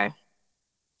nice guy.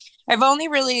 I've only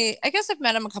really, I guess I've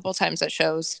met him a couple times at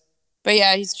shows. But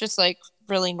yeah, he's just like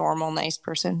really normal, nice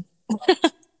person.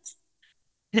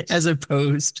 As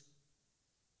opposed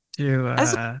to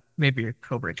As maybe a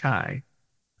Cobra Kai.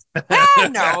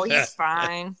 no, he's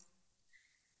fine.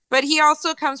 But he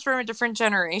also comes from a different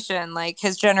generation. Like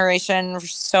his generation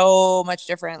was so much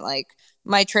different. Like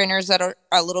my trainers that are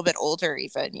a little bit older,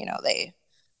 even,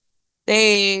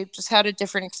 they just had a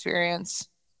different experience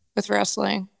with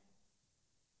wrestling.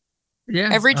 Yeah,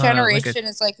 Every like a generation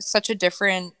is like such a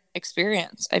different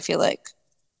experience, I feel like.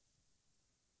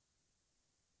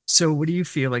 so what do you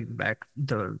feel like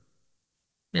the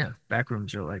yeah, back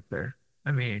rooms are like there?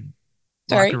 I mean,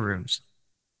 locker Sorry, rooms.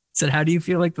 Said, how do you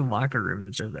feel like the locker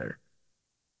rooms are there?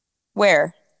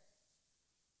 where?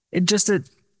 It just at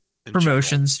In general.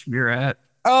 promotions you're at.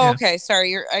 Oh, Yeah. okay.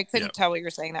 Sorry, I Yeah. couldn't tell what you were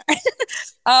saying there.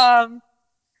 um,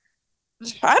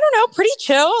 I don't know, pretty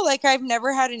chill. Like I've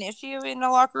never had an issue in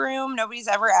a locker room. Nobody's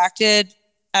ever acted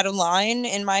out of line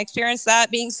in my experience.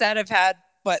 That being said, I've had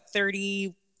what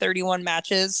 31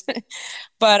 matches.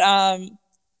 But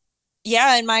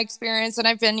yeah, in my experience, and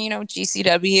I've been,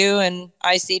 GCW and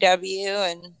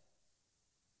ICW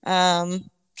and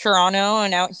Toronto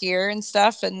and out here and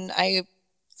stuff, and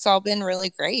it's all been really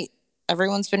great.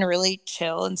 Everyone's been really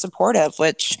chill and supportive,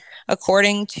 which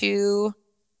according to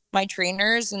my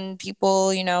trainers and people,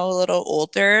 a little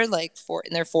older, like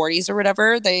in their 40s or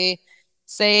whatever, they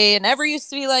say it never used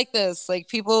to be like this. Like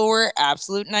people were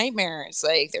absolute nightmares.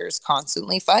 Like there's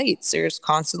constantly fights, there's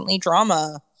constantly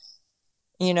drama,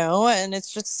 and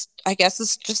it's just, I guess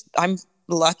it's just, I'm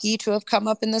lucky to have come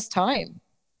up in this time.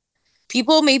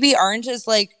 People maybe aren't as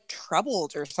like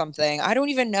troubled or something. I don't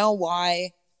even know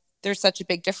why there's such a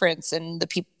big difference in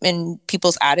in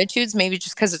people's attitudes. Maybe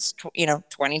just because it's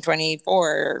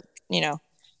 2024.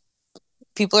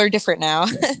 People are different now.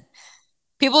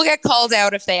 People get called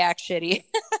out if they act shitty.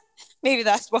 Maybe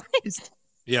that's why. Is,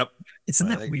 Yep.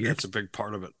 isn't I that think weird? that's a big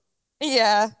part of it.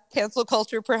 Yeah, cancel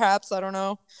culture, perhaps. I don't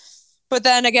know. But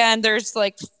then again, there's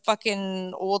like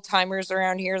fucking old timers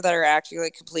around here that are actually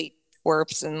like complete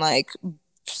twerps and like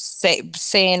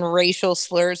saying racial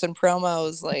slurs and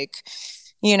promos, like,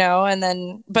 and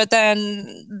then, but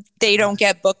then they don't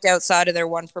get booked outside of their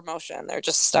one promotion. They're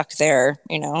just stuck there,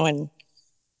 and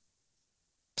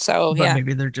so, But yeah.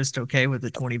 maybe they're just okay with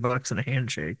the $20 and a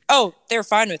handshake. Oh, they're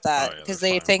fine with Oh that yeah, they're because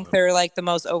they fine think with it. they're like the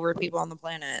most over people on the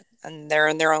planet and they're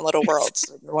in their own little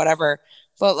worlds, whatever.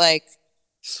 But like,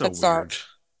 So that's not,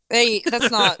 weird.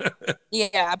 that's not,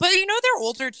 yeah. But they're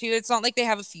older too. It's not like they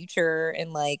have a future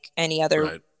in like any other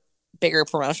Right. bigger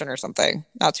promotion or something.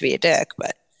 Not to be a dick,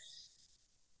 but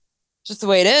just the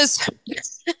way it is.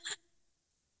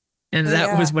 And But that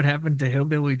yeah. was what happened to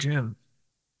Hillbilly Jim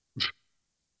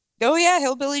Oh, yeah.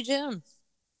 Hillbilly Jim.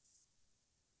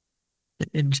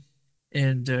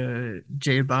 and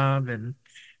J Bob and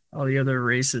all the other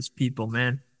racist people,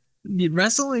 man.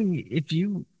 Wrestling, if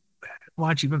you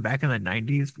watch even back in the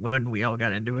 90s when we all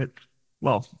got into it,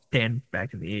 well, Dan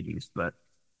back in the 80s, but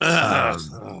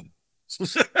um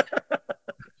Ugh.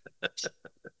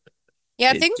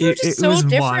 Yeah. Things were just it so was wild.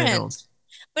 different.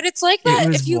 But it's like It that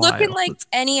was if you look in wild. like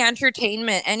any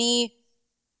entertainment,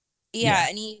 Yeah.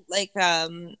 any like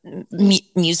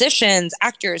musicians,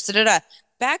 actors, da, da, da.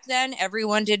 Back then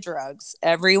everyone did drugs.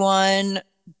 Everyone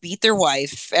beat their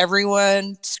wife.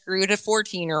 Everyone screwed a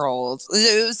 14-year-old.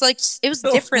 It was like it was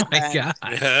Oh different my then. God.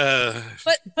 Yeah.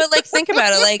 But like think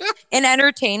about it, like in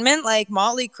entertainment, like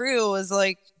Motley Crue was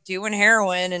like doing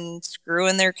heroin and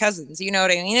screwing their cousins. You know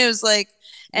what I mean? It was like,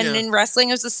 and Yeah. in wrestling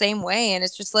it was the same way. And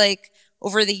it's just like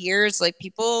over the years, like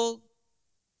people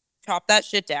chop that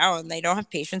shit down. They don't have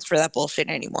patience for that bullshit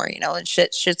anymore, and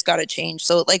shit's got to change.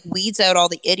 So it like weeds out all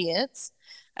the idiots.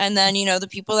 And then, the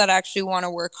people that actually want to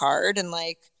work hard and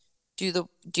like do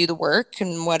the work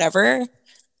and whatever,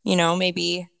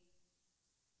 maybe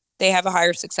they have a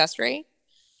higher success rate.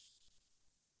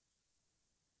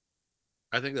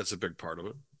 I think that's a big part of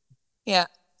it. Yeah.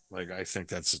 Like I think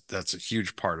that's a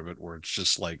huge part of it where it's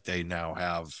just like they now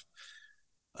have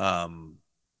um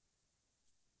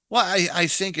well, I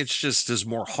think it's just there's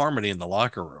more harmony in the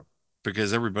locker room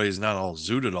because everybody's not all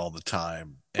zooted all the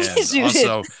time. And Zooted.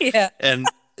 also Yeah. and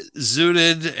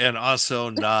zooted and also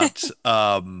not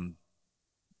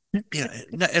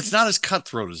it's not as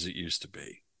cutthroat as it used to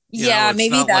be. Yeah, It's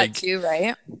maybe not that like, too,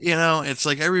 right? it's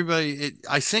like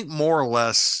I think more or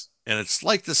less, and it's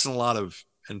like this in a lot of,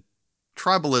 and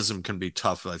tribalism can be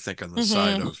tough, I think, on the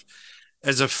side Mm-hmm. of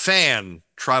as a fan,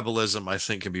 tribalism I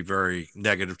think can be very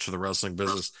negative to the wrestling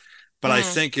business. But I Mm.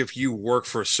 think if you work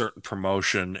for a certain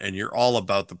promotion and you're all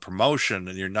about the promotion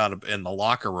and you're not in the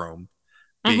locker room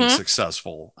being Mm-hmm.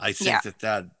 successful, I Yeah. think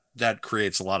that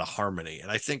creates a lot of harmony.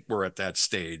 And I think we're at that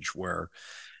stage where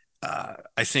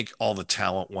I think all the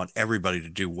talent want everybody to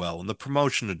do well and the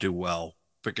promotion to do well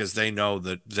because they know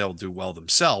that they'll do well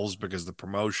themselves because the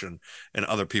promotion and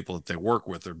other people that they work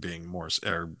with are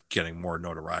getting more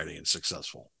notoriety and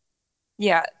successful.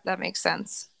 Yeah, that makes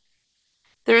sense.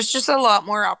 There's just a lot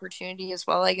more opportunity as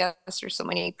well, I guess. There's so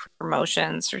many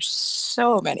promotions. There's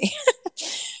so many.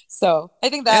 So I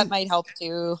think that And might help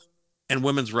too. and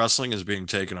women's wrestling is being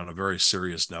taken on a very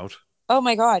serious note. Oh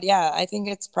my God, yeah. I think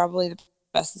it's probably the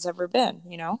best it's ever been,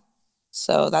 you know?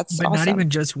 So that's But not awesome. even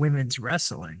just women's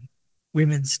wrestling,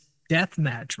 women's death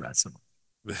match wrestling.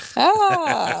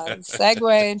 Ah,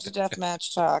 segue into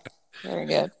deathmatch talk. Very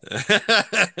good.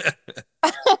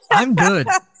 I'm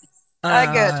good. Good.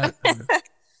 Uh,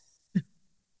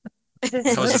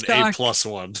 That was let's an A talk, plus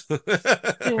one.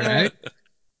 Yeah. right?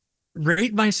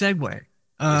 Rate my segue.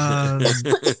 Um,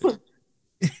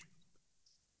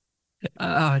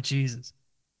 oh Jesus.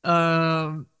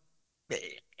 Um,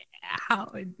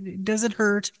 how does it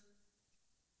hurt?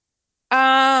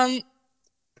 Um,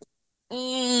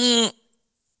 mm,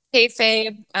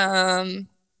 kayfabe.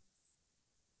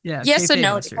 Yeah, Yes and kayfabe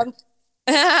no. It Buster.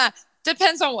 depends.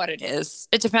 Depends on what it is.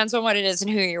 It depends on what it is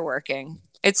and who you're working.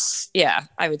 Yeah,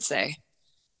 I would say.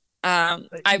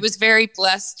 I was very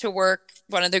blessed to work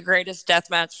one of the greatest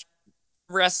deathmatch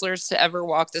wrestlers to ever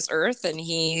walk this earth, and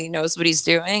he knows what he's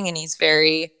doing, and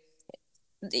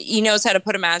he knows how to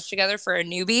put a match together for a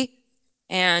newbie,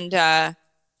 and that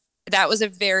was a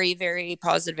very, very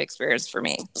positive experience for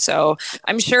me. So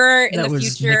I'm sure in That the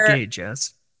was Nick future. Gage,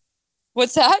 yes.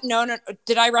 What's that? No, no.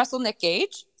 Did I wrestle Nick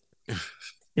Gage?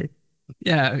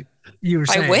 Yeah, you were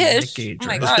I saying Nick wish. Oh Gage,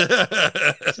 my right? God.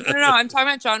 No, no, no. I'm talking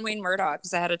about John Wayne Murdoch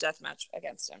because I had a death match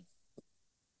against him.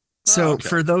 Oh, So, okay.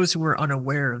 for those who are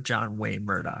unaware of John Wayne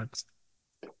Murdoch,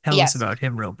 tell us Yes. about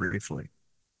him real briefly.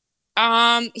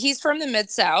 He's from the Mid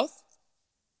South.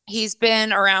 He's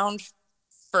been around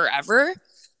forever.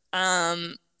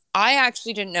 Um, I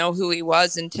actually didn't know who he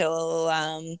was until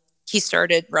he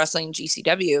started wrestling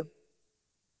GCW.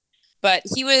 But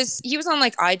he was on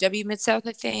like IW Mid South,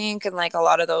 I think, and like a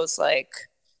lot of those like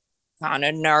kind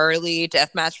of gnarly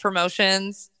deathmatch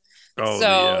promotions. Oh,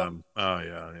 So oh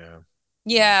yeah, yeah.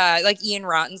 yeah, like Ian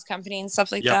Rotten's company and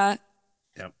stuff like Yep, that.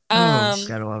 yep. Oh, Um,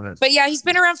 gotta love it. but yeah, he's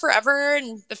been around forever,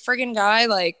 and the friggin' guy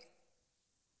like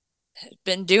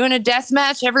been doing a death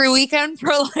match every weekend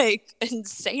for like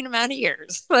insane amount of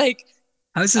years. Like,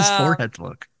 How's his um, forehead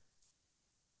look?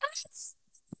 it's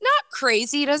not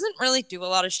crazy. He doesn't really do a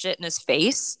lot of shit in his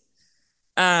face.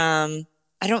 Um,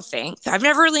 I don't think I've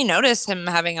never really noticed him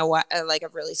having like a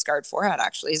really scarred forehead.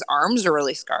 Actually, his arms are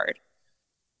really scarred.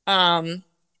 Um,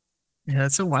 Yeah,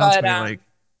 that's so wild to but me. Like,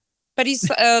 but he's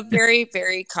a very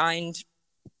very kind,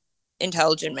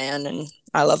 intelligent man, and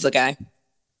I love the guy.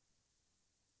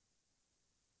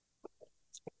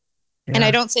 And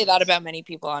I yeah, don't say that about many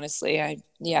people, honestly.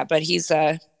 Yeah, but he's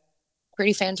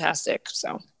pretty fantastic.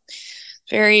 So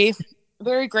very,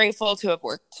 very grateful to have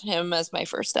worked him as my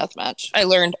first death match. I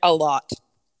learned a lot.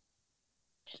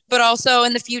 But also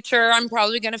in the future, I'm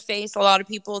probably going to face a lot of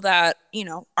people that,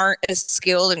 aren't as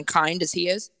skilled and kind as he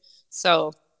is.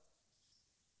 So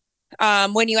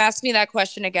when you ask me that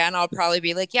question again, I'll probably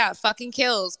be like, yeah, it fucking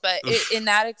kills. But in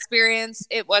that experience,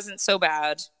 it wasn't so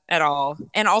bad at all.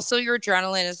 And also, your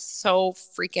adrenaline is so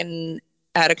freaking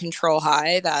out of control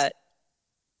high that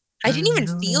I didn't even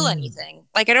feel adrenaline. anything.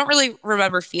 Like, I don't really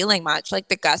remember feeling much. Like,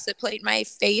 the gusset plate in my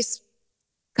face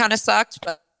kind of sucked.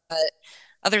 But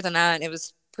other than that, it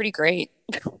was pretty great,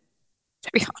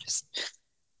 to be honest.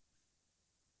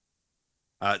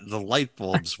 The light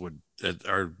bulbs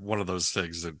are one of those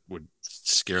things that would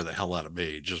scare the hell out of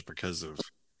me just because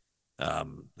of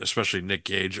especially Nick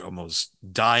Gage almost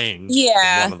dying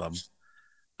in one Yeah. of them.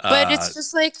 But Uh, it's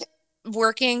just like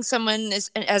working someone as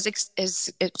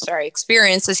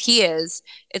experienced as he is.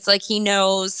 It's like he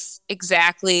knows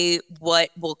exactly what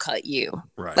will cut you.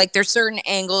 right. Like there's certain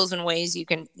angles and ways you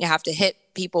have to hit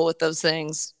people with those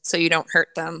things so you don't hurt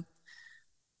them.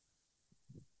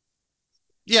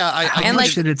 Yeah, I How And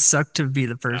much like, did it suck to be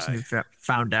the person uh, who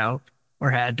found out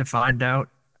or had to find out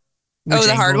oh, which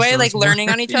the hard angles way, there like was more? learning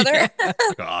on each other. Yeah.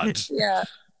 God. Yeah,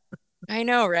 I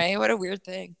know, right? What a weird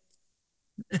thing.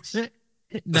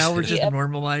 Now we're just Yeah,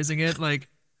 normalizing it. Like,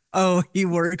 oh, he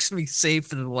works me safe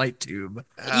to the light tube.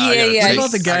 yeah, What yeah.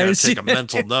 about the I gotta guys? take a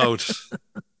mental note.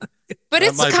 But That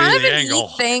it's might be kind of the a neat angle.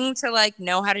 thing to like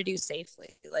know how to do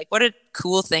safely. Like what a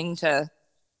cool thing to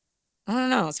I don't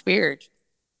know, it's weird.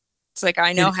 It's like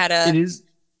I know It how it to is.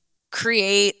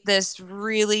 create this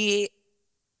really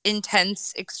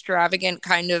intense, extravagant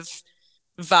kind of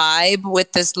vibe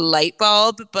with this light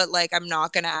bulb, but like I'm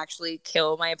not gonna actually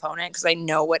kill my opponent because I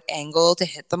know what angle to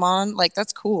hit them on. Like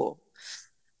that's cool.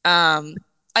 Um,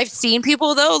 I've seen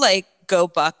people though like go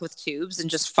buck with tubes and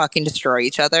just fucking destroy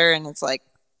each other, and it's like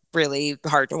really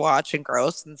hard to watch and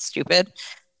gross and stupid.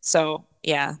 So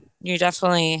yeah, you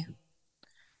definitely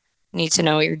need to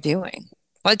know what you're doing.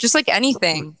 Like just like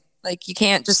anything, like you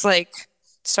can't just like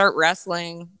start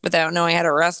wrestling without knowing how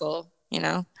to wrestle,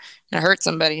 and hurt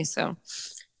somebody. So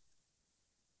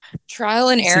trial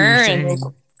and So you're error and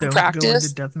saying don't go into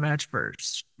practice deathmatch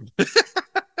first.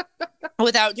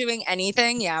 without doing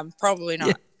anything. Yeah, probably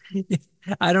Yeah. not.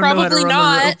 I don't know how to Probably run the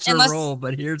not ropes or unless roll,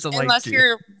 but here's a light unless tube.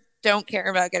 you're don't care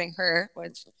about getting hurt,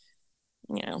 which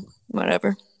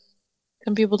whatever.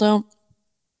 Some people don't.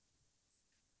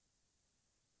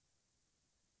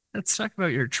 Let's talk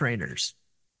about your trainers.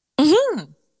 Hmm.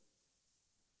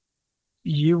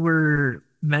 You were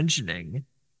mentioning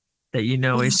that you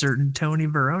know a certain Tony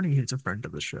Baroni who's a friend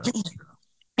of the show.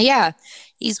 Yeah,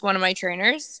 he's one of my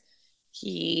trainers.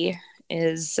 He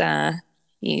is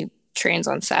he trains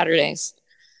on Saturdays.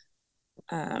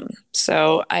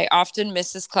 So I often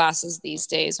miss his classes these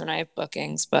days when I have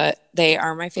bookings, but they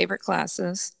are my favorite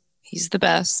classes. He's the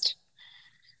best.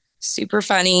 Super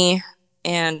funny,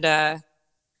 and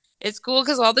it's cool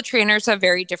because all the trainers have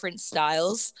very different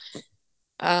styles.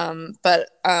 But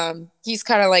he's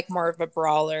kind of like more of a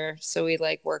brawler, so we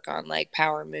like work on like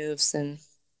power moves and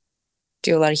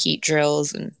do a lot of heat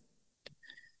drills, and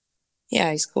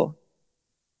yeah, he's cool.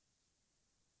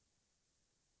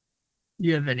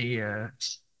 You have any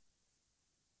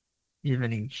you have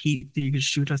any heat that you could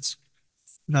shoot us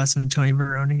about some Tony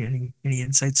Baroni? Any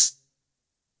insights?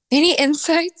 Any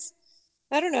insights?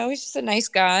 I don't know. He's just a nice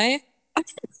guy. I'm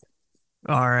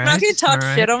All not right, gonna all talk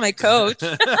shit right. on my coach.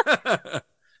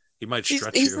 He might he's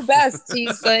stretch he's you. the best.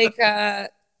 He's like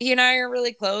he and I are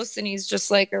really close, and he's just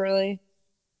like a really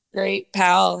great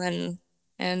pal and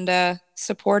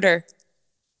supporter.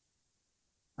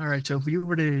 All right, so if you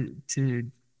were to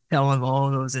tell him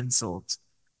all those insults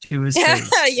to his Yeah,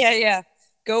 face, yeah, yeah.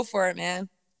 Go for it, man.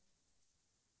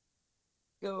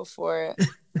 Go for it.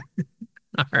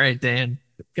 all right, Dan,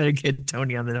 gotta get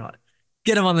Tony on the dot.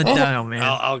 Get him on the I dial, man.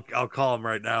 I'll call him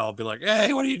right now. I'll be like,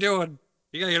 "Hey, what are you doing?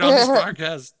 You gotta get on this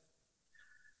podcast."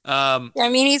 Um,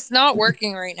 mean, he's not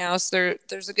working right now, so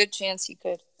there's a good chance he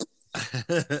could.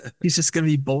 He's just gonna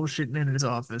be bullshitting in his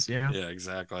office, yeah. yeah,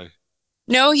 exactly.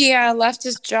 No, he left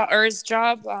his job or his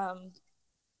job.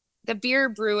 The beer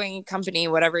brewing company,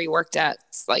 whatever he worked at,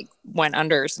 like went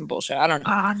under or some bullshit. I don't know.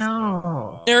 Ah,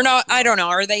 no. They're Oh, not. that's I don't know.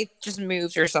 rough. Or they just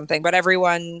moved or something. But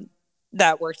everyone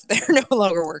that worked there no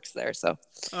longer works there. So,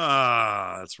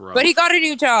 Ah, that's but he rough. got a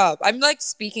new job. I'm like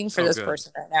speaking for Oh, this good.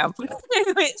 person right now.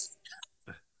 Anyways,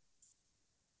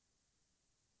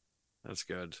 That's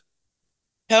good.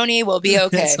 Tony will be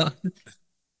That's okay. all.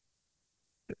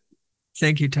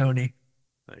 Thank you, Tony.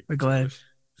 Thank We're you, Tony. glad.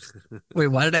 Wait,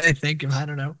 why did I thank him? I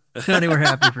don't know. Tony, we're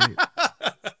happy for you.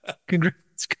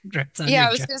 Congrats on Yeah, your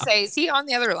I was job. gonna say, is he on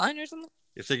the other line or something?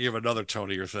 You're thinking of another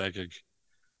Tony you're thanking.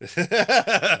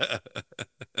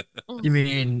 You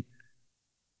mean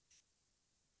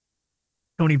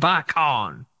Tony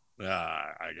Bacon?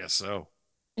 I guess so.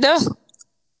 No,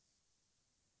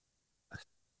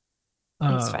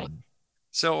 he's fine. Um,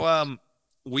 So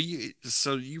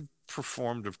so you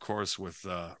performed, of course, with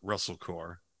Russell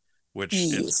Core, which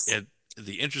Yes.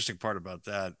 the interesting part about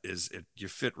that is you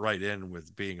fit right in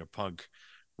with being a punk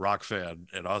rock fan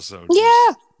and also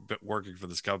Yeah, just working for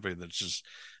this company that's just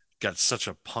got such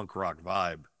a punk rock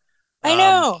vibe. I Um,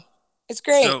 know. It's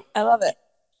great. so I love it.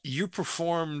 you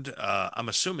performed, I'm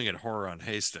assuming at Horror on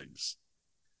Hastings.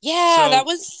 Yeah, that So,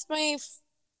 was my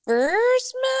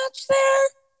first match there.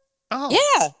 oh,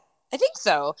 Yeah, I think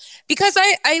so. Because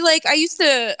I used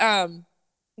to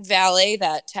valet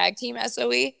that tag team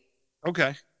SOE,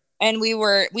 okay. and we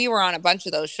were on a bunch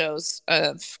of those shows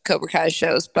of Cobra Kai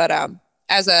shows, but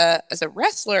as a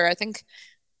wrestler, I think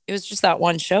it was just that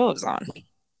one show I was on.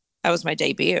 That was my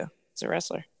debut as a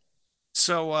wrestler.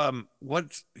 So,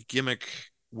 what gimmick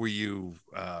were you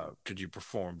could you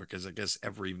perform? Because I guess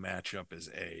every matchup is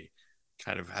a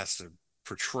kind of has to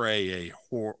portray a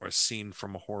horror a scene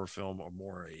from a horror film or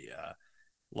more a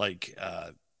like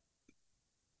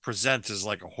present as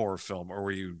like a horror film, or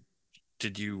were you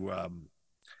did you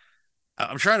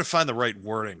I'm trying to find the right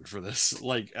wording for this.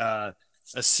 Like a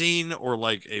scene or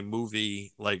like a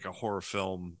movie, like a horror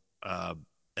film. uh,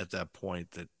 at that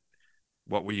point? That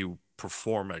what were you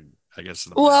performing? I guess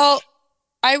in the Well, match.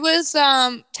 I was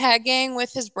tagging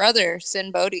with his brother,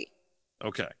 Sin Bodhi.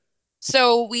 Okay.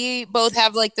 So we both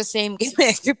have like the same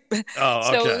gimmick. Oh,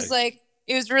 So okay.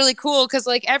 it was really cool because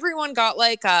like everyone got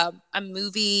like a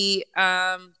movie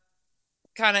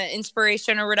kind of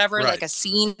inspiration or whatever, like Right. a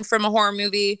scene from a horror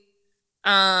movie.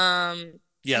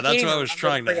 Yeah, I can't that's what even I was remember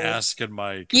the trying to freaking. ask in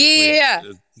my Yeah, yeah, complete, yeah.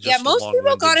 Yeah, just a most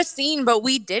people got long-winded. a scene, but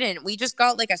we didn't. We just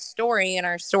got like a story, and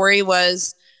our story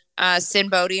was Sin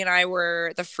Bodhi and I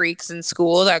were the freaks in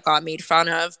school that got made fun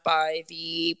of by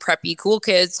the preppy cool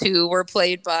kids who were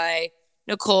played by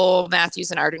Nicole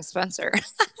Matthews and Arden Spencer.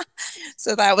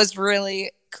 So that was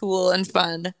really cool and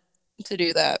fun to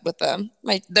do that with them.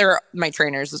 They're my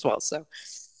trainers as well. So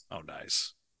Oh,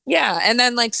 nice. yeah, and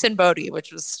then like Sin Bodhi,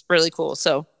 which was really cool.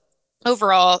 So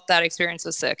overall, that experience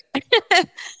was sick.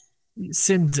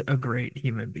 Sin's a great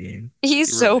human being. He's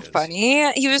He really so is.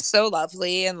 funny. He was so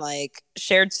lovely and like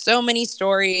shared so many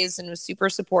stories and was super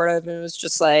supportive. And it was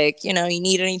just like, you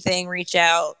need anything, reach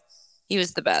out. He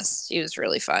was the best. He was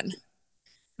really fun.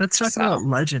 Let's talk about So,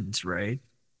 legends, right?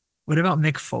 What about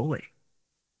Mick Foley?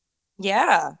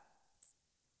 yeah.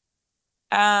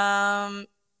 Um,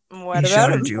 what He about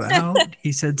shouted him? you out.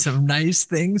 He said some nice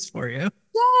things for you.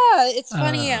 Yeah, it's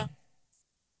funny. Uh,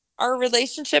 Our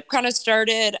relationship kind of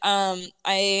started.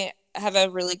 I have a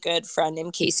really good friend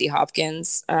named Casey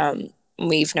Hopkins.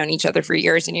 We've known each other for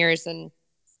years and years, and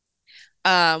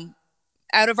um,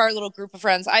 out of our little group of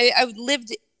friends, I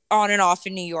lived on and off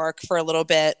in New York for a little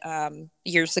bit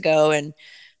years ago, and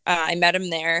I met him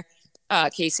there,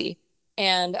 Casey.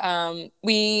 And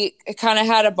we kind of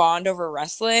had a bond over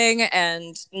wrestling,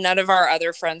 and none of our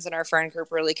other friends in our friend group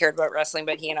really cared about wrestling,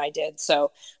 but he and I did.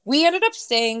 So we ended up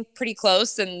staying pretty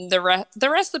close, and the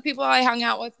rest of the people I hung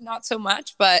out with, not so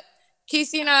much. But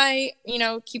Casey and I,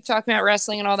 keep talking about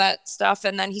wrestling and all that stuff.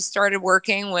 And then he started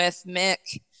working with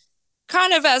Mick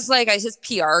kind of as like his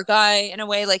PR guy in a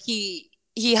way. Like he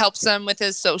helps him with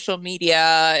his social media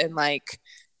and like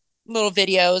little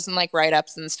videos and like write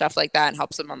ups and stuff like that, and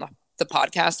helps him on the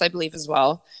podcast, I believe, as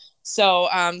well. So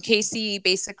Casey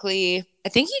basically, I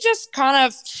think he just kind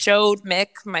of showed Mick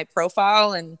my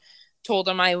profile and told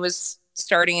him I was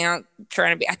starting out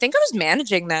trying to be. I think I was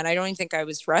managing then. I don't even think I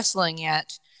was wrestling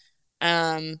yet.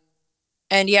 Um,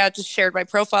 and yeah, just shared my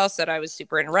profile, said I was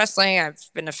super into wrestling. I've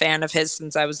been a fan of his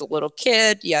since I was a little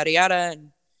kid, yada yada.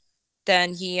 And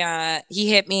then he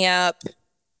hit me up.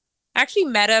 I actually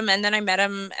met him, and then I met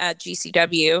him at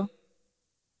GCW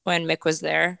when Mick was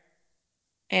there.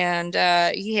 And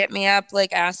he hit me up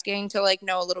like asking to like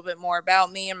know a little bit more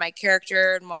about me and my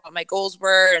character and what my goals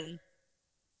were. And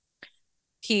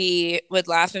he would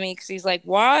laugh at me because he's like,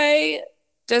 "Why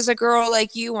does a girl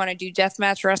like you want to do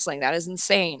deathmatch wrestling? That is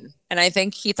insane." And I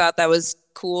think he thought that was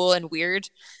cool and weird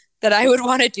that I would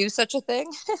want to do such a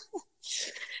thing.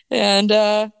 And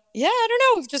yeah, I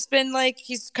don't know. We've just been like,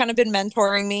 he's kind of been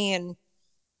mentoring me and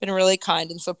been really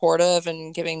kind and supportive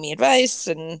and giving me advice.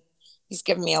 And he's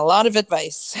given me a lot of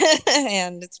advice,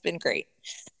 and it's been great.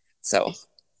 So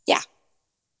yeah.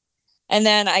 And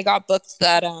then I got booked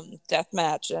that death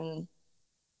match, and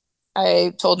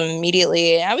I told him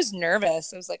immediately. I was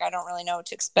nervous. I was like, I don't really know what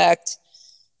to expect.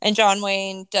 And John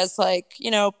Wayne does like,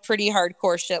 pretty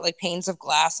hardcore shit like panes of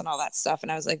glass and all that stuff.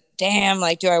 And I was like, damn,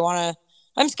 like, do I want to?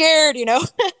 I'm scared.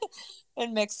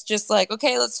 And Mick's just like,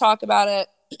 okay, let's talk about it.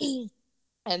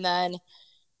 And then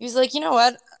he was like, you know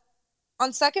what?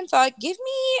 On second thought, give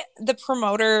me the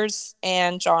promoters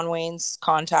and John Wayne's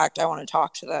contact. I want to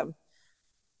talk to them.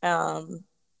 Um,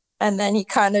 and then he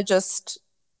kind of just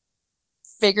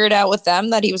figured out with them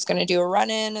that he was going to do a run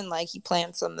in, and like he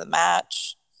planned some of the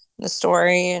match and the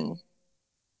story,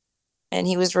 and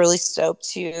he was really stoked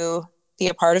to be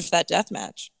a part of that death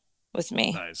match with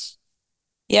me. Nice.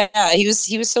 Yeah, he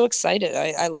was so excited.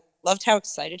 I loved how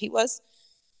excited he was.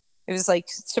 It was like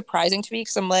surprising to me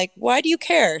because I'm like, why do you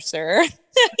care, sir?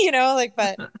 Like,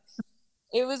 but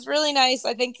it was really nice.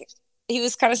 I think he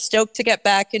was kind of stoked to get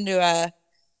back into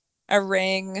a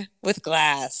ring with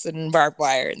glass and barbed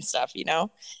wire and stuff.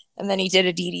 And then he did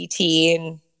a DDT,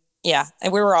 and yeah,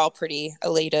 and we were all pretty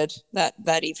elated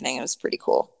that evening. It was pretty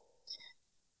cool.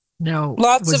 now,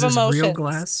 Lots was of this real emotions.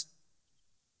 glass?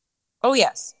 Oh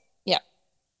yes, yeah.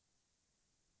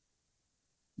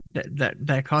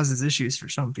 That causes issues for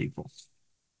some people.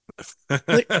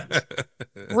 What,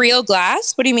 real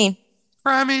glass? What do you mean?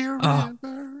 Cry me a Oh,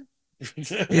 river.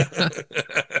 yeah.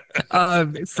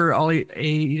 For all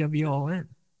AEW All In,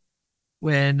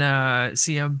 when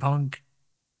CM Punk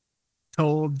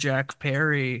told Jack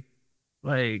Perry,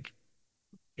 like,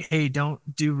 hey, don't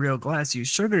do real glass, use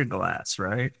sugar glass,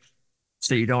 right?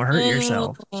 so you don't hurt Mm,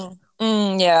 yourself.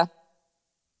 yeah.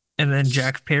 And then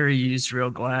Jack Perry used real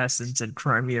glass and said,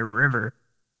 "Cry me a river,"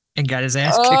 and got his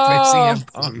ass kicked by Oh, CM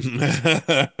Punk.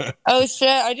 oh shit!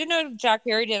 I didn't know Jack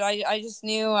Perry did. I just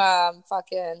knew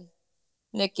fucking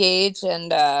Nick Gage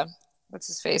and what's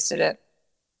his face did it.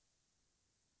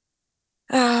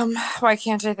 Why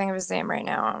can't I think of his name right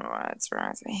now? I don't know what's wrong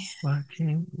with me. Why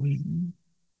can't we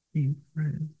be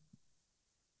friends?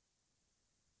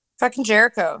 Fucking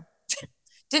Jericho.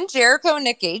 Didn't Jericho and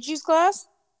Nick Gage use glass?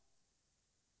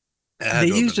 Had They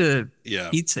to have used been. a Yeah.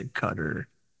 pizza cutter.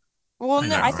 Well, I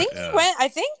no, I've I know. heard. think he Yeah. went. I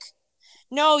think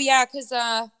no, yeah, because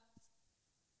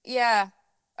yeah,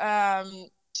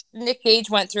 Nick Gage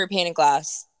went through painted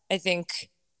glass. I think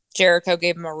Jericho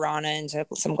gave him a Rana and took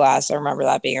some glass. I remember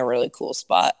that being a really cool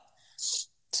spot.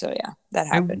 So yeah, that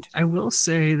I happened. I will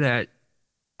say that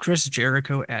Chris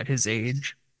Jericho at his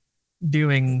age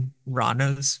doing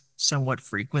Ranas somewhat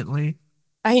frequently.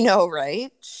 I know,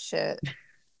 right? Shit,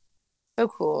 so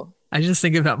cool. I just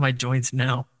think about my joints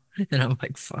now, and I'm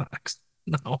like, fuck,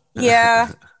 no.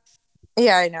 Yeah,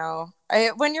 yeah, I know.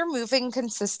 When you're moving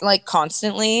like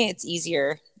constantly, it's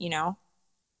easier,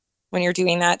 when you're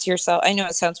doing that to yourself. I know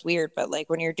it sounds weird, but like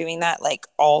when you're doing that like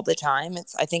all the time,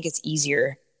 I think it's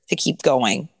easier to keep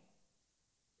going.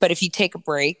 But if you take a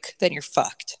break, then you're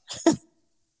fucked.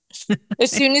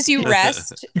 As soon as you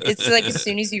rest, it's like as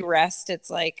soon as you rest,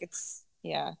 it's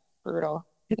yeah, brutal.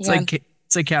 It's Yeah.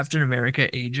 like Captain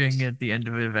America aging at the end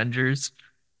of Avengers,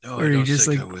 No, I where he don't just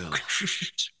think like I will.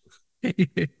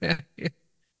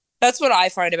 That's what I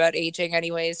find about aging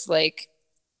anyways. Like,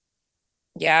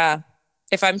 yeah.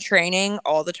 If I'm training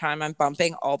all the time, I'm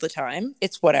bumping all the time,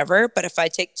 it's whatever. But if I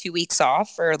take 2 weeks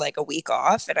off or like a week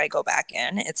off and I go back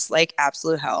in, it's like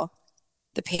absolute hell.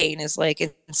 The pain is like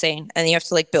insane. And you have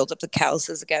to like build up the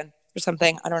calluses again or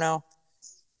something. I don't know.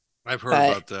 I've heard But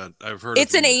about that. I've heard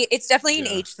if you. it's definitely an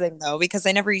Yeah. age thing though, because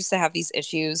I never used to have these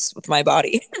issues with my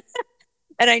body.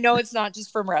 And I know it's not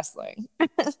just from wrestling.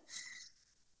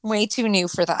 Way too new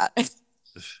for that.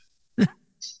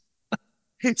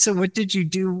 So what did you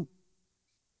do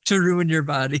to ruin your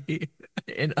body?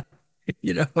 in,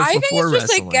 I think before it's just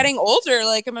like wrestling? getting older.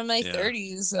 Like I'm in my Yeah.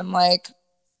 30s. I'm like,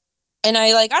 and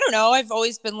I don't know. I've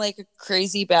always been like a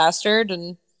crazy bastard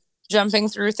and jumping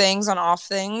through things on off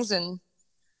things. And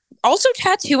also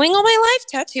tattooing all my life.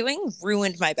 Tattooing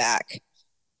ruined my back.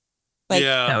 Like That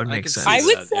Yeah, would I make can see I sense.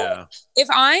 would that. say Yeah.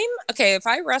 if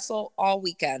I wrestle all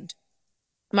weekend,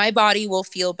 my body will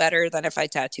feel better than if I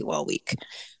tattoo all week.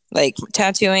 Like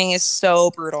tattooing is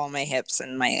so brutal on my hips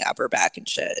and my upper back and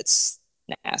shit. It's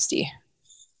nasty.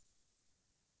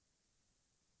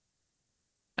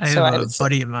 I So have I a would say,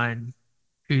 buddy of mine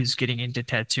who's getting into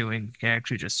tattooing. He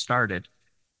actually just started.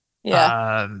 yeah,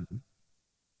 Um,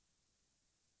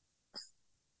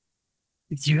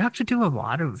 you have to do a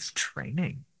lot of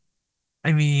training.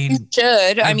 I you mean,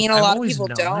 should. I I've mean, a I've lot of always people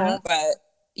known that. don't, but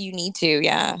you need to.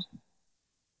 Yeah.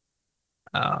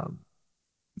 Um,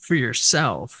 for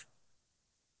yourself,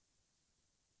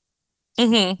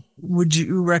 Mm-hmm. would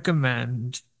you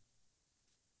recommend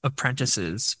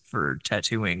apprentices for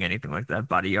tattooing, anything like that,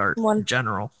 body art in One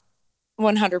general?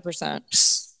 100%.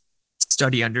 S-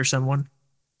 Study under someone?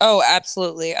 Oh,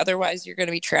 absolutely. Otherwise, you're going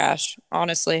to be trash.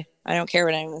 Honestly, I don't care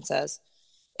what anyone says.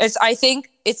 I think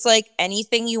it's like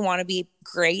anything you want to be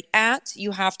great at,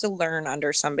 you have to learn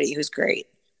under somebody who's great.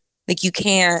 Like you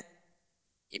can't,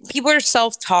 people are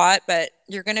self-taught, but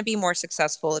you're going to be more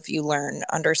successful if you learn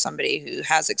under somebody who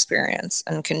has experience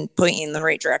and can point you in the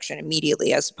right direction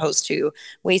immediately, as opposed to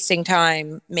wasting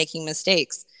time making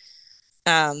mistakes.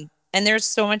 And there's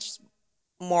so much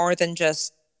more than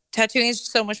just tattooing is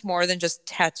so much more than just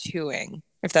tattooing,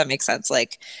 if that makes sense.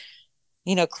 Like,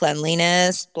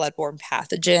 cleanliness, bloodborne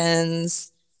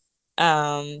pathogens,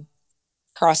 um,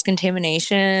 cross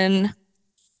contamination,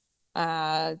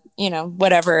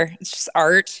 whatever. It's just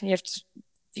art.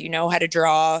 You know how to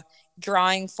draw.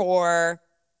 Drawing for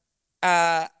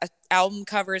a album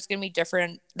cover is going to be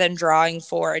different than drawing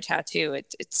for a tattoo.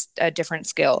 It's a different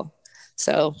skill.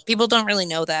 So people don't really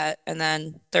know that. And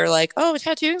then they're like, oh,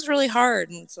 tattooing is really hard.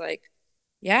 And it's like,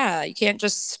 yeah, you can't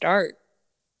just start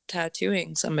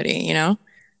tattooing somebody,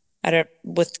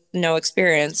 with no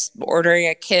experience, ordering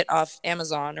a kit off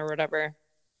Amazon or whatever.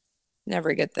 Never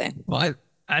a good thing. Well,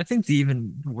 I think the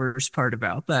even worse part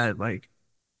about that, like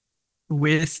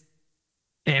with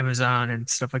Amazon and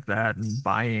stuff like that, and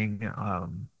buying,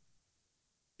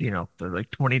 the like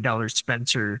 $20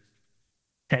 Spencer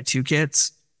tattoo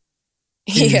kits,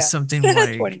 is Yeah. something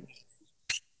like 20.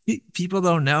 people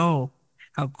don't know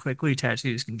how quickly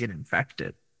tattoos can get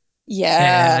infected.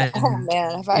 Yeah. Oh And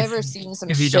man, have I if ever seen some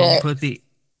if you don't shit? put the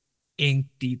ink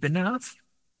deep enough.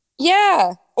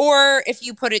 Yeah. Or if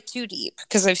you put it too deep,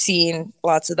 because I've seen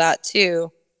lots of that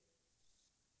too,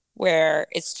 where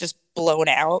it's just blown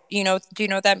out. Do you know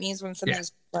what that means when Yeah.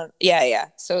 something's blown? Yeah, yeah.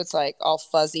 So it's like all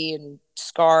fuzzy and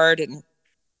scarred and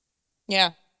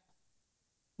yeah.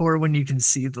 Or when you can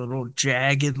see the little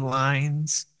jagged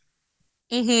lines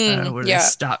where the Yeah.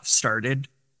 stop started,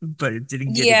 but it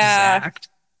didn't get Yeah. exact.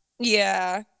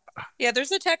 Yeah. Yeah,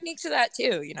 there's a technique to that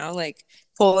too, like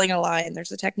pulling a line.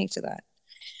 There's a technique to that.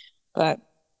 But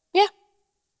yeah,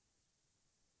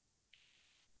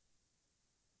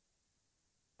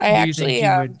 I Do you think actually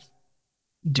you would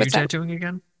do what's that? tattooing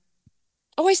again?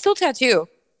 Oh, I still tattoo.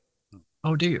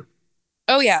 Oh, do you?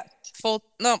 Oh yeah. Full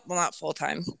no, well not full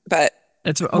time, but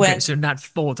That's okay. when So not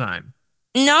full time.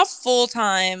 not full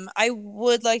time. I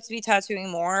would like to be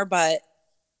tattooing more, but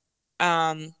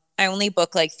I only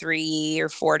book like 3 or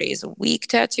 4 days a week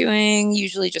tattooing,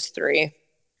 usually just three.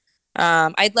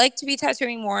 I'd like to be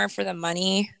tattooing more for the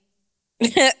money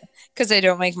because I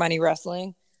don't make money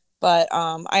wrestling. But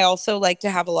I also like to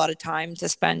have a lot of time to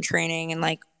spend training and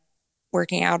like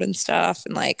working out and stuff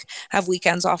and like have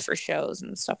weekends off for shows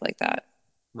and stuff like that.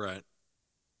 Right.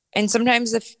 And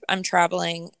sometimes if I'm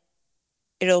traveling,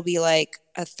 it'll be like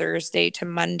a Thursday to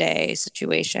Monday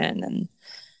situation and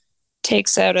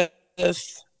takes out of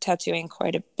tattooing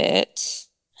quite a bit.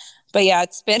 But yeah,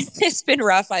 it's been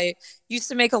rough. I used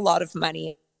to make a lot of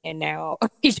money and now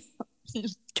I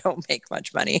don't make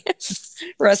much money.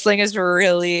 Wrestling has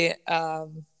really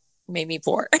made me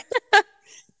poor.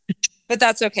 But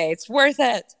that's okay. It's worth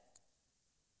it.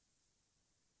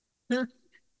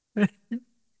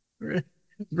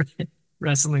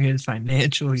 Wrestling has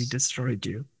financially destroyed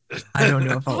you. I don't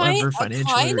know if I'll ever financially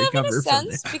Kind of in a recover from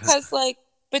sense this. because like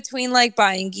between like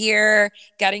buying gear,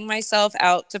 getting myself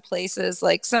out to places,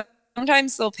 like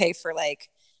sometimes they'll pay for like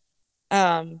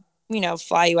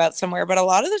fly you out somewhere, but a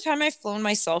lot of the time I've flown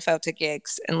myself out to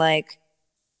gigs and like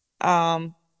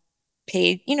um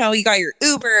paid, you got your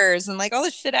Ubers and like all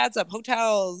this shit adds up,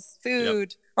 hotels, Yep.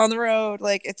 food on the road.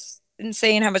 Like it's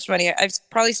insane how much money I've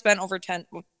probably spent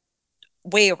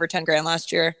way over 10 grand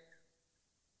last year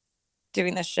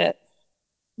doing this shit.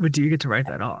 But do you get to write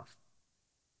that off?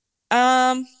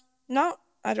 Um, not,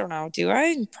 I don't know. Do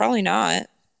I? Probably not.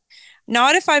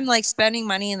 Not if I'm like spending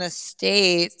money in the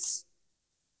States.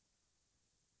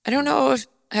 I don't know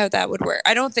how that would work.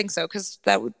 I don't think so because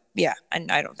that would, yeah, I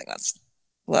don't think that's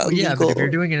Well, yeah, but if you're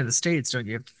legal. doing it in the States, don't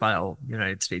you have to file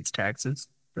United States taxes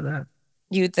for that?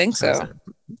 You'd think How is so.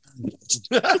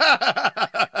 that?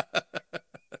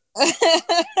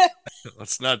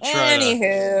 Let's not try to. Anywho,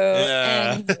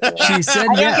 Yeah. She said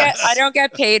I yes. don't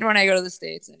get paid when I go to the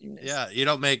States anyways. Yeah, you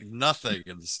don't make nothing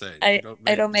in the States. You I don't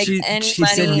I make. don't make any She You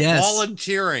said were money. yes.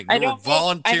 volunteering. I You were don't make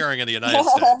volunteering in the United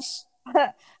States.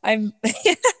 I'm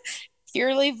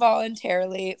purely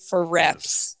voluntarily for Yes.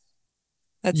 reps.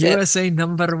 That's it. USA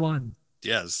number one.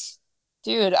 Yes.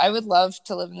 Dude, I would love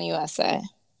to live in the USA.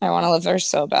 I want to live there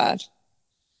so bad.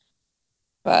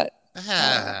 But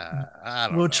I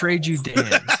don't We'll trade you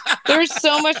Dan. there's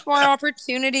so much more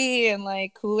opportunity and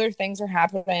like cooler things are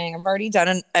happening. I've already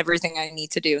done everything I need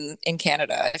to do in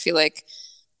Canada. I feel like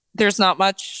there's not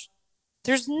much,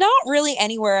 there's not really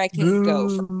anywhere I can go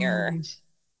from here, Boo.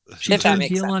 She if that turned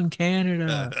makes heel sense. on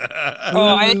Canada.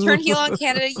 Oh, I Boo. turned heel on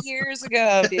Canada years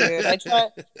ago, dude.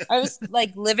 I was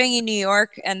like living in New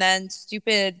York and then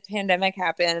stupid pandemic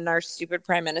happened and our stupid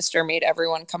prime minister made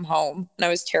everyone come home. And I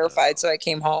was terrified, so I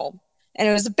came home. And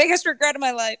it was the biggest regret of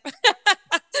my life.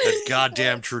 That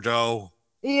goddamn Trudeau.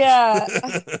 Yeah.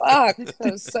 Fuck. That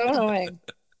was so annoying.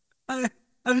 I,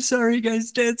 I'm sorry,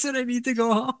 guys. Dad said I need to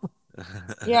go home.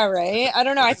 Yeah, right. I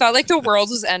don't know. I thought like the world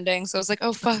was ending. So I was like,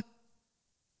 oh fuck.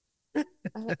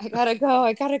 I gotta go.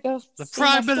 I gotta go. The See my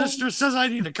prime friend. minister says I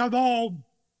need to come home.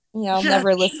 Yeah, I'll Shit.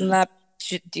 never listen to that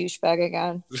douchebag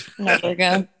again. Never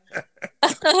again.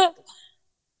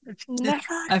 Never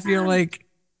I feel again. like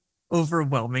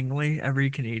overwhelmingly every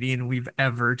Canadian we've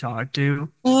ever talked to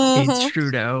hates Mhm.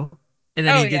 Trudeau. And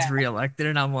then Oh he gets yeah. reelected,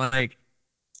 and I'm like,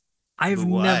 I've But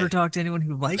never why? talked to anyone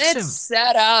who likes It's him.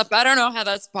 set up. I don't know how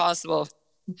that's possible.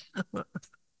 I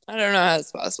don't know how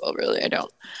it's possible, really. I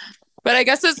don't. But I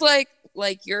guess it's like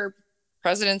your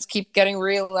presidents keep getting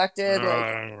reelected,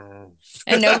 like,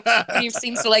 and nobody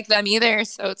seems to like them either.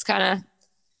 So it's kind of,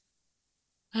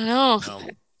 I don't know. No,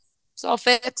 It's all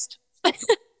fixed.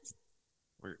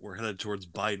 we're headed towards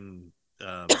Biden,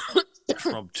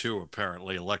 Trump too.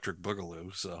 Apparently, Electric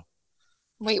Boogaloo. So,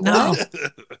 Wait, No. what?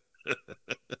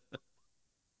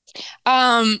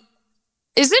 Um,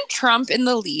 isn't Trump in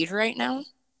the lead right now?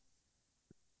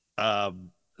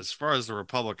 as far as the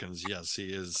Republicans, yes, he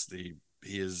is the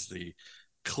he is the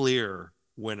clear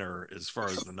winner as far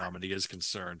as the nominee is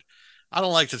concerned. I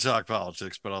don't like to talk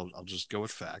politics, but I'll just go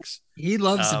with facts. He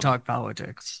loves to Um, talk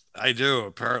politics. I do,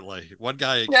 apparently. One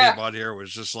guy Yeah. came on here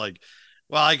was just like,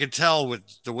 well, I could tell with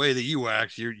the way that you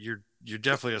act, you're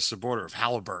definitely a supporter of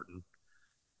Halliburton.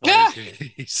 Like Yeah.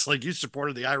 he's like, you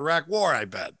supported the Iraq war, I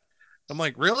bet. I'm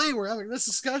like, really? We're having this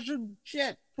discussion?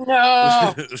 Shit.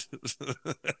 No.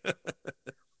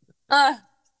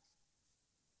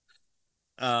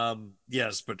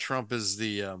 Yes, but Trump is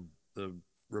the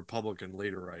Republican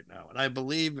leader right now. And I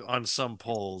believe on some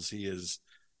polls he is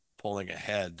pulling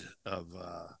ahead of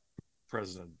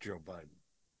President Joe Biden.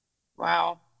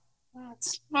 Wow. Well,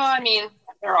 I mean,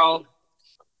 they're all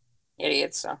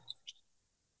idiots. So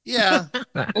Yeah,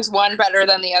 is one better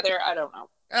than the other? I don't know.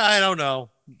 I don't know.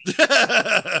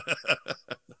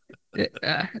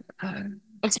 Uh,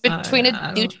 It's between a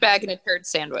I don't. douchebag and a turd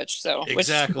sandwich. So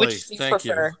Exactly. which do you Thank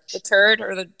you. prefer, the turd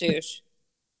or the douche?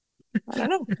 I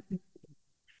don't know.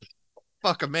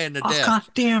 Fuck a man to Oh, death, God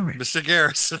damn it. Mr.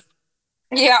 Garrison.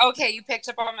 Yeah. Okay. You picked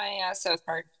up on my South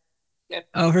Park. Good.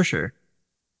 Oh, for sure.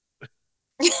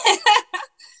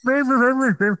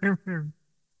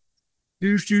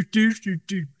 Douche, douche, douche, douche,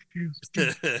 douche,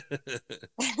 douche.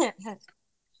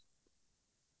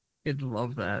 I'd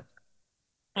love that.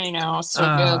 I know. So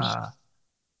good.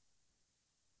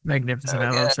 Magnificent. So I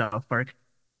love good. South Park.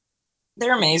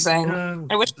 They're amazing.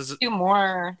 I wish does it they do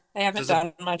more. They haven't does it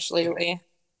done much lately.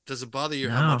 does it bother you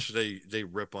how No. much they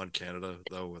rip on Canada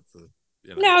though with the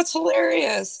No, it's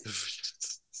hilarious.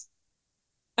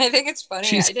 I think it's funny.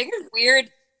 She's I think it's weird.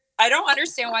 I don't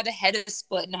understand why the head is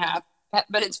split in half,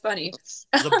 but it's funny.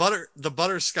 the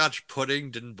butterscotch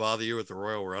pudding didn't bother you with the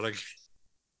royal running.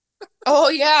 Oh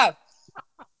yeah,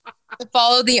 to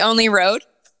follow the only road.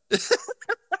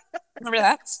 Remember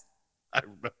that? I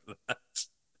remember that.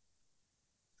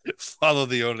 Follow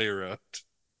the only road.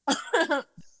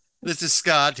 This is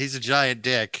Scott. He's a giant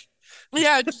dick.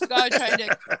 Yeah, just gotta try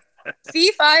to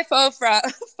fee fi fo fra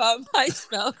fum I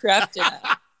smell crafted.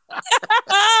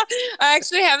 I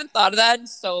actually haven't thought of that in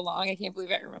so long. I can't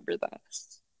believe I remember that.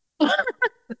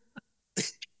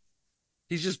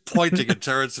 He's just pointing at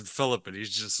Terrence and Philip, and he's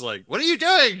just like, "What are you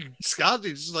doing, Scott?"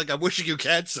 He's just like, "I'm wishing you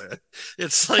cancer."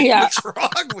 It's like, Yeah. what's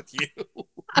wrong with you?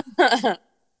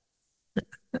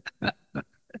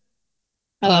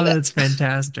 I love it. that's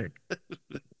fantastic.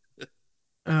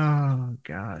 Oh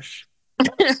gosh.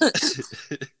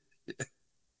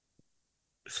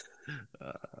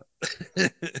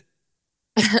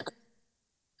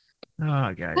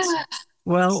 Oh guys.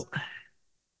 Well,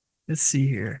 let's see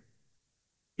here.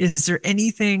 Is there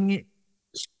anything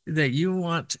that you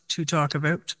want to talk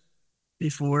about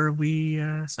before we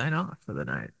sign off for the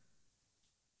night?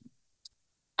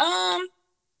 I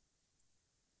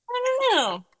don't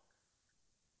know.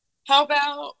 How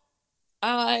about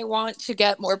I want to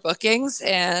get more bookings,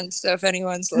 and so if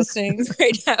anyone's listening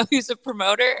right now who's a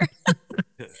promoter,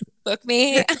 book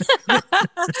me.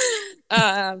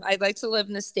 I'd like to live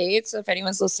in the States, so if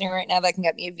anyone's listening right now that can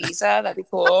get me a visa, that'd be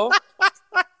cool.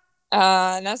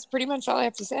 And that's pretty much all I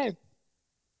have to say.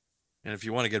 And if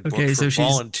you want to get booked Okay, for so she's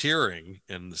volunteering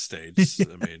in the States,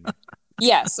 I mean,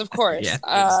 Yes, of course. Yeah.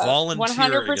 it's volunteering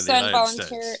in the 100% United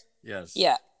volunteer. States. Yes.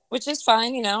 Yeah, which is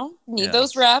fine, you know. Need Yeah.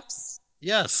 those reps.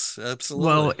 Yes, well,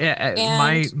 absolutely.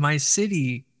 And my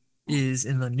city is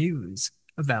in the news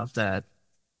about that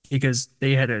because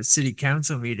they had a city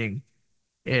council meeting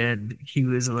and he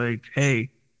was like,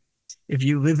 "Hey, if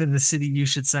you live in the city, you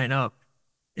should sign up."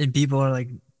 And people are like,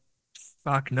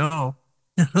 "Fuck no."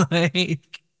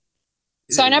 Like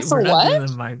sign up for we're not doing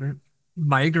what?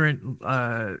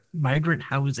 the migrant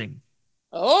housing.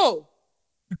 Oh,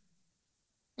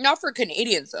 not for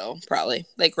Canadians though, probably.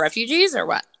 Like refugees or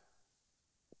what?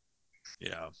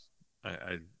 Yeah,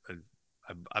 I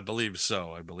I believe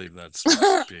so. I believe that's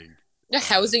what's being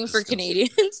Housing for discussed.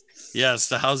 Canadians. Yes,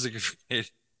 the housing for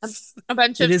Canadians. A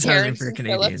bunch It of is housing Terrence for and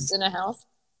Canadians. Phillips in a house.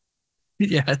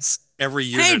 Yes. Every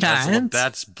Hey, unit has a Terrence.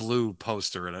 That's Blue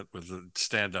poster in it with the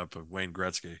stand up of Wayne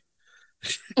Gretzky.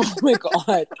 Oh my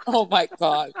god. Oh my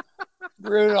god.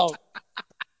 Brutal.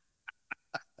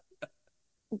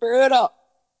 Brutal.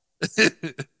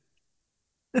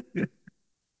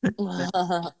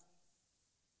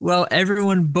 Well,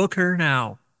 everyone book her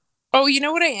now. Oh, you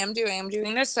know what I am doing? I'm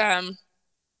doing this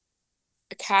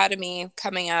academy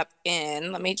coming up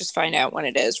in, let me just find out when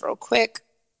it is real quick.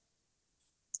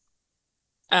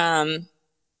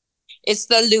 It's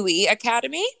the Louis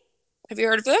Academy. Have you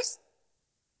heard of this?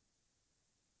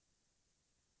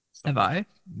 Have I?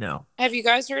 No. Have you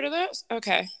guys heard of this?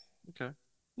 Okay. Okay.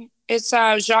 It's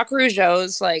Jacques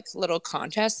Rougeau's like little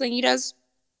contest thing he does.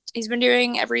 he's been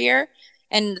doing every year.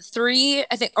 And three,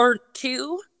 I think, or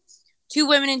two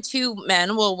women and two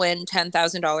men will win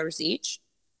 $10,000 each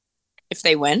if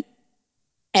they win.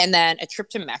 And then a trip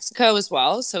to Mexico as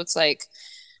well. So it's like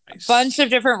a bunch of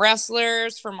different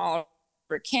wrestlers from all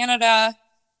over Canada.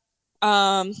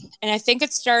 And I think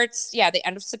it starts, the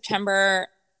end of September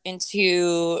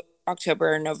into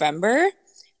October, November.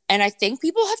 And I think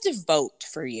people have to vote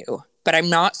for you, but I'm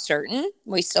not certain.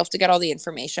 We still have to get all the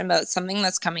information, but it's something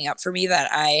that's coming up for me that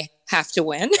I have to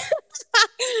win.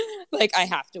 Like, I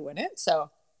have to win it. So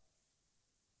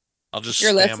I'll just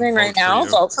you're listening right now,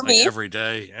 vote for me every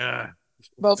day. Yeah.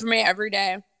 Vote for me every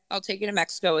day. I'll take you to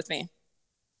Mexico with me.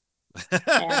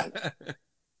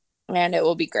 And it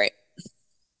will be great.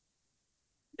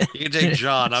 You can take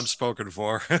John. I'm spoken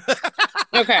for.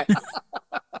 Okay.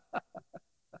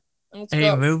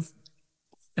 Hey, move.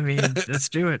 I mean, let's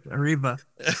do it. Arriba.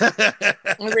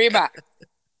 Arriba.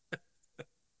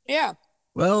 Yeah.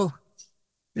 Well,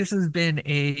 this has been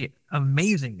a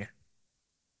amazing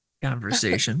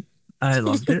conversation. I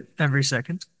loved it every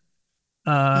second.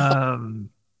 Tell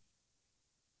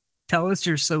us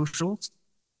your socials,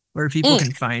 where people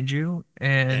can find you,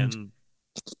 and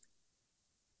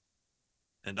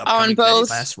on both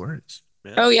last words.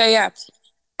 Yeah. Oh yeah.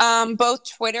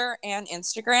 Both Twitter and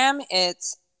Instagram,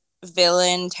 it's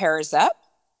Villain Tears Up.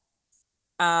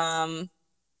 And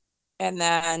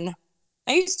then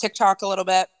I use TikTok a little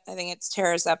bit. I think it's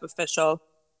Tears Up Official,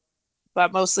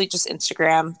 but mostly just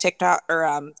Instagram, TikTok,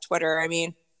 or Twitter. I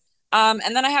mean,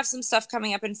 and then I have some stuff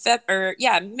coming up in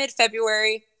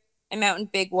mid-February. I'm out in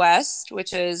Big West,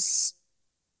 which is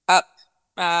up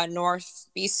north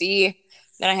BC.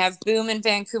 Then I have Boom in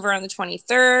Vancouver on the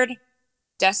 23rd,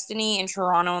 Destiny in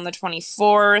Toronto on the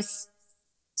 24th.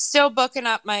 Still booking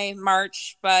up my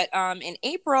March, but in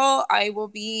April I will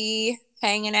be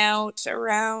hanging out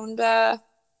around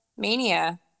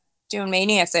Mania, doing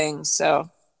Mania things. So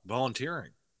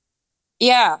volunteering.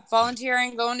 Yeah,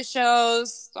 volunteering, going to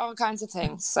shows, all kinds of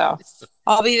things. So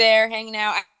I'll be there hanging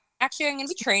out. Actually, I'm going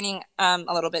to be training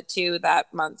a little bit too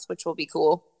that month, which will be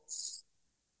cool.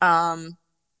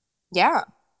 Yeah.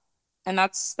 And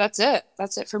that's it.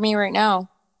 That's it for me right now.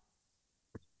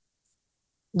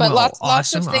 But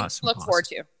lots of things to look forward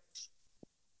to.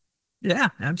 Yeah,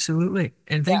 absolutely.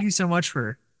 And thank you so much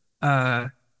for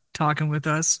talking with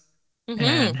us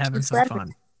and having some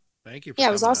fun. Thank you for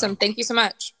it was awesome. Thank you so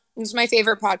much. This is my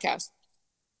favorite podcast.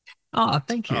 Oh,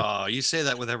 thank you. Oh, you say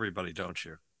that with everybody, don't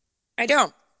you? I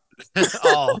don't.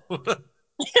 Oh. Well,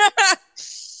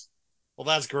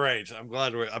 that's great. I'm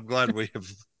glad we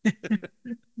have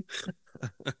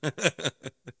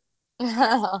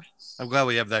I'm glad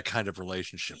we have that kind of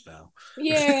relationship now.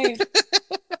 Yay.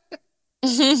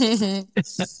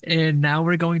 And now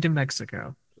we're going to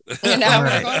Mexico. And now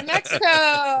we're going to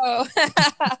Mexico.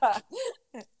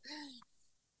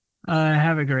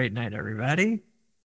 Have a great night, everybody.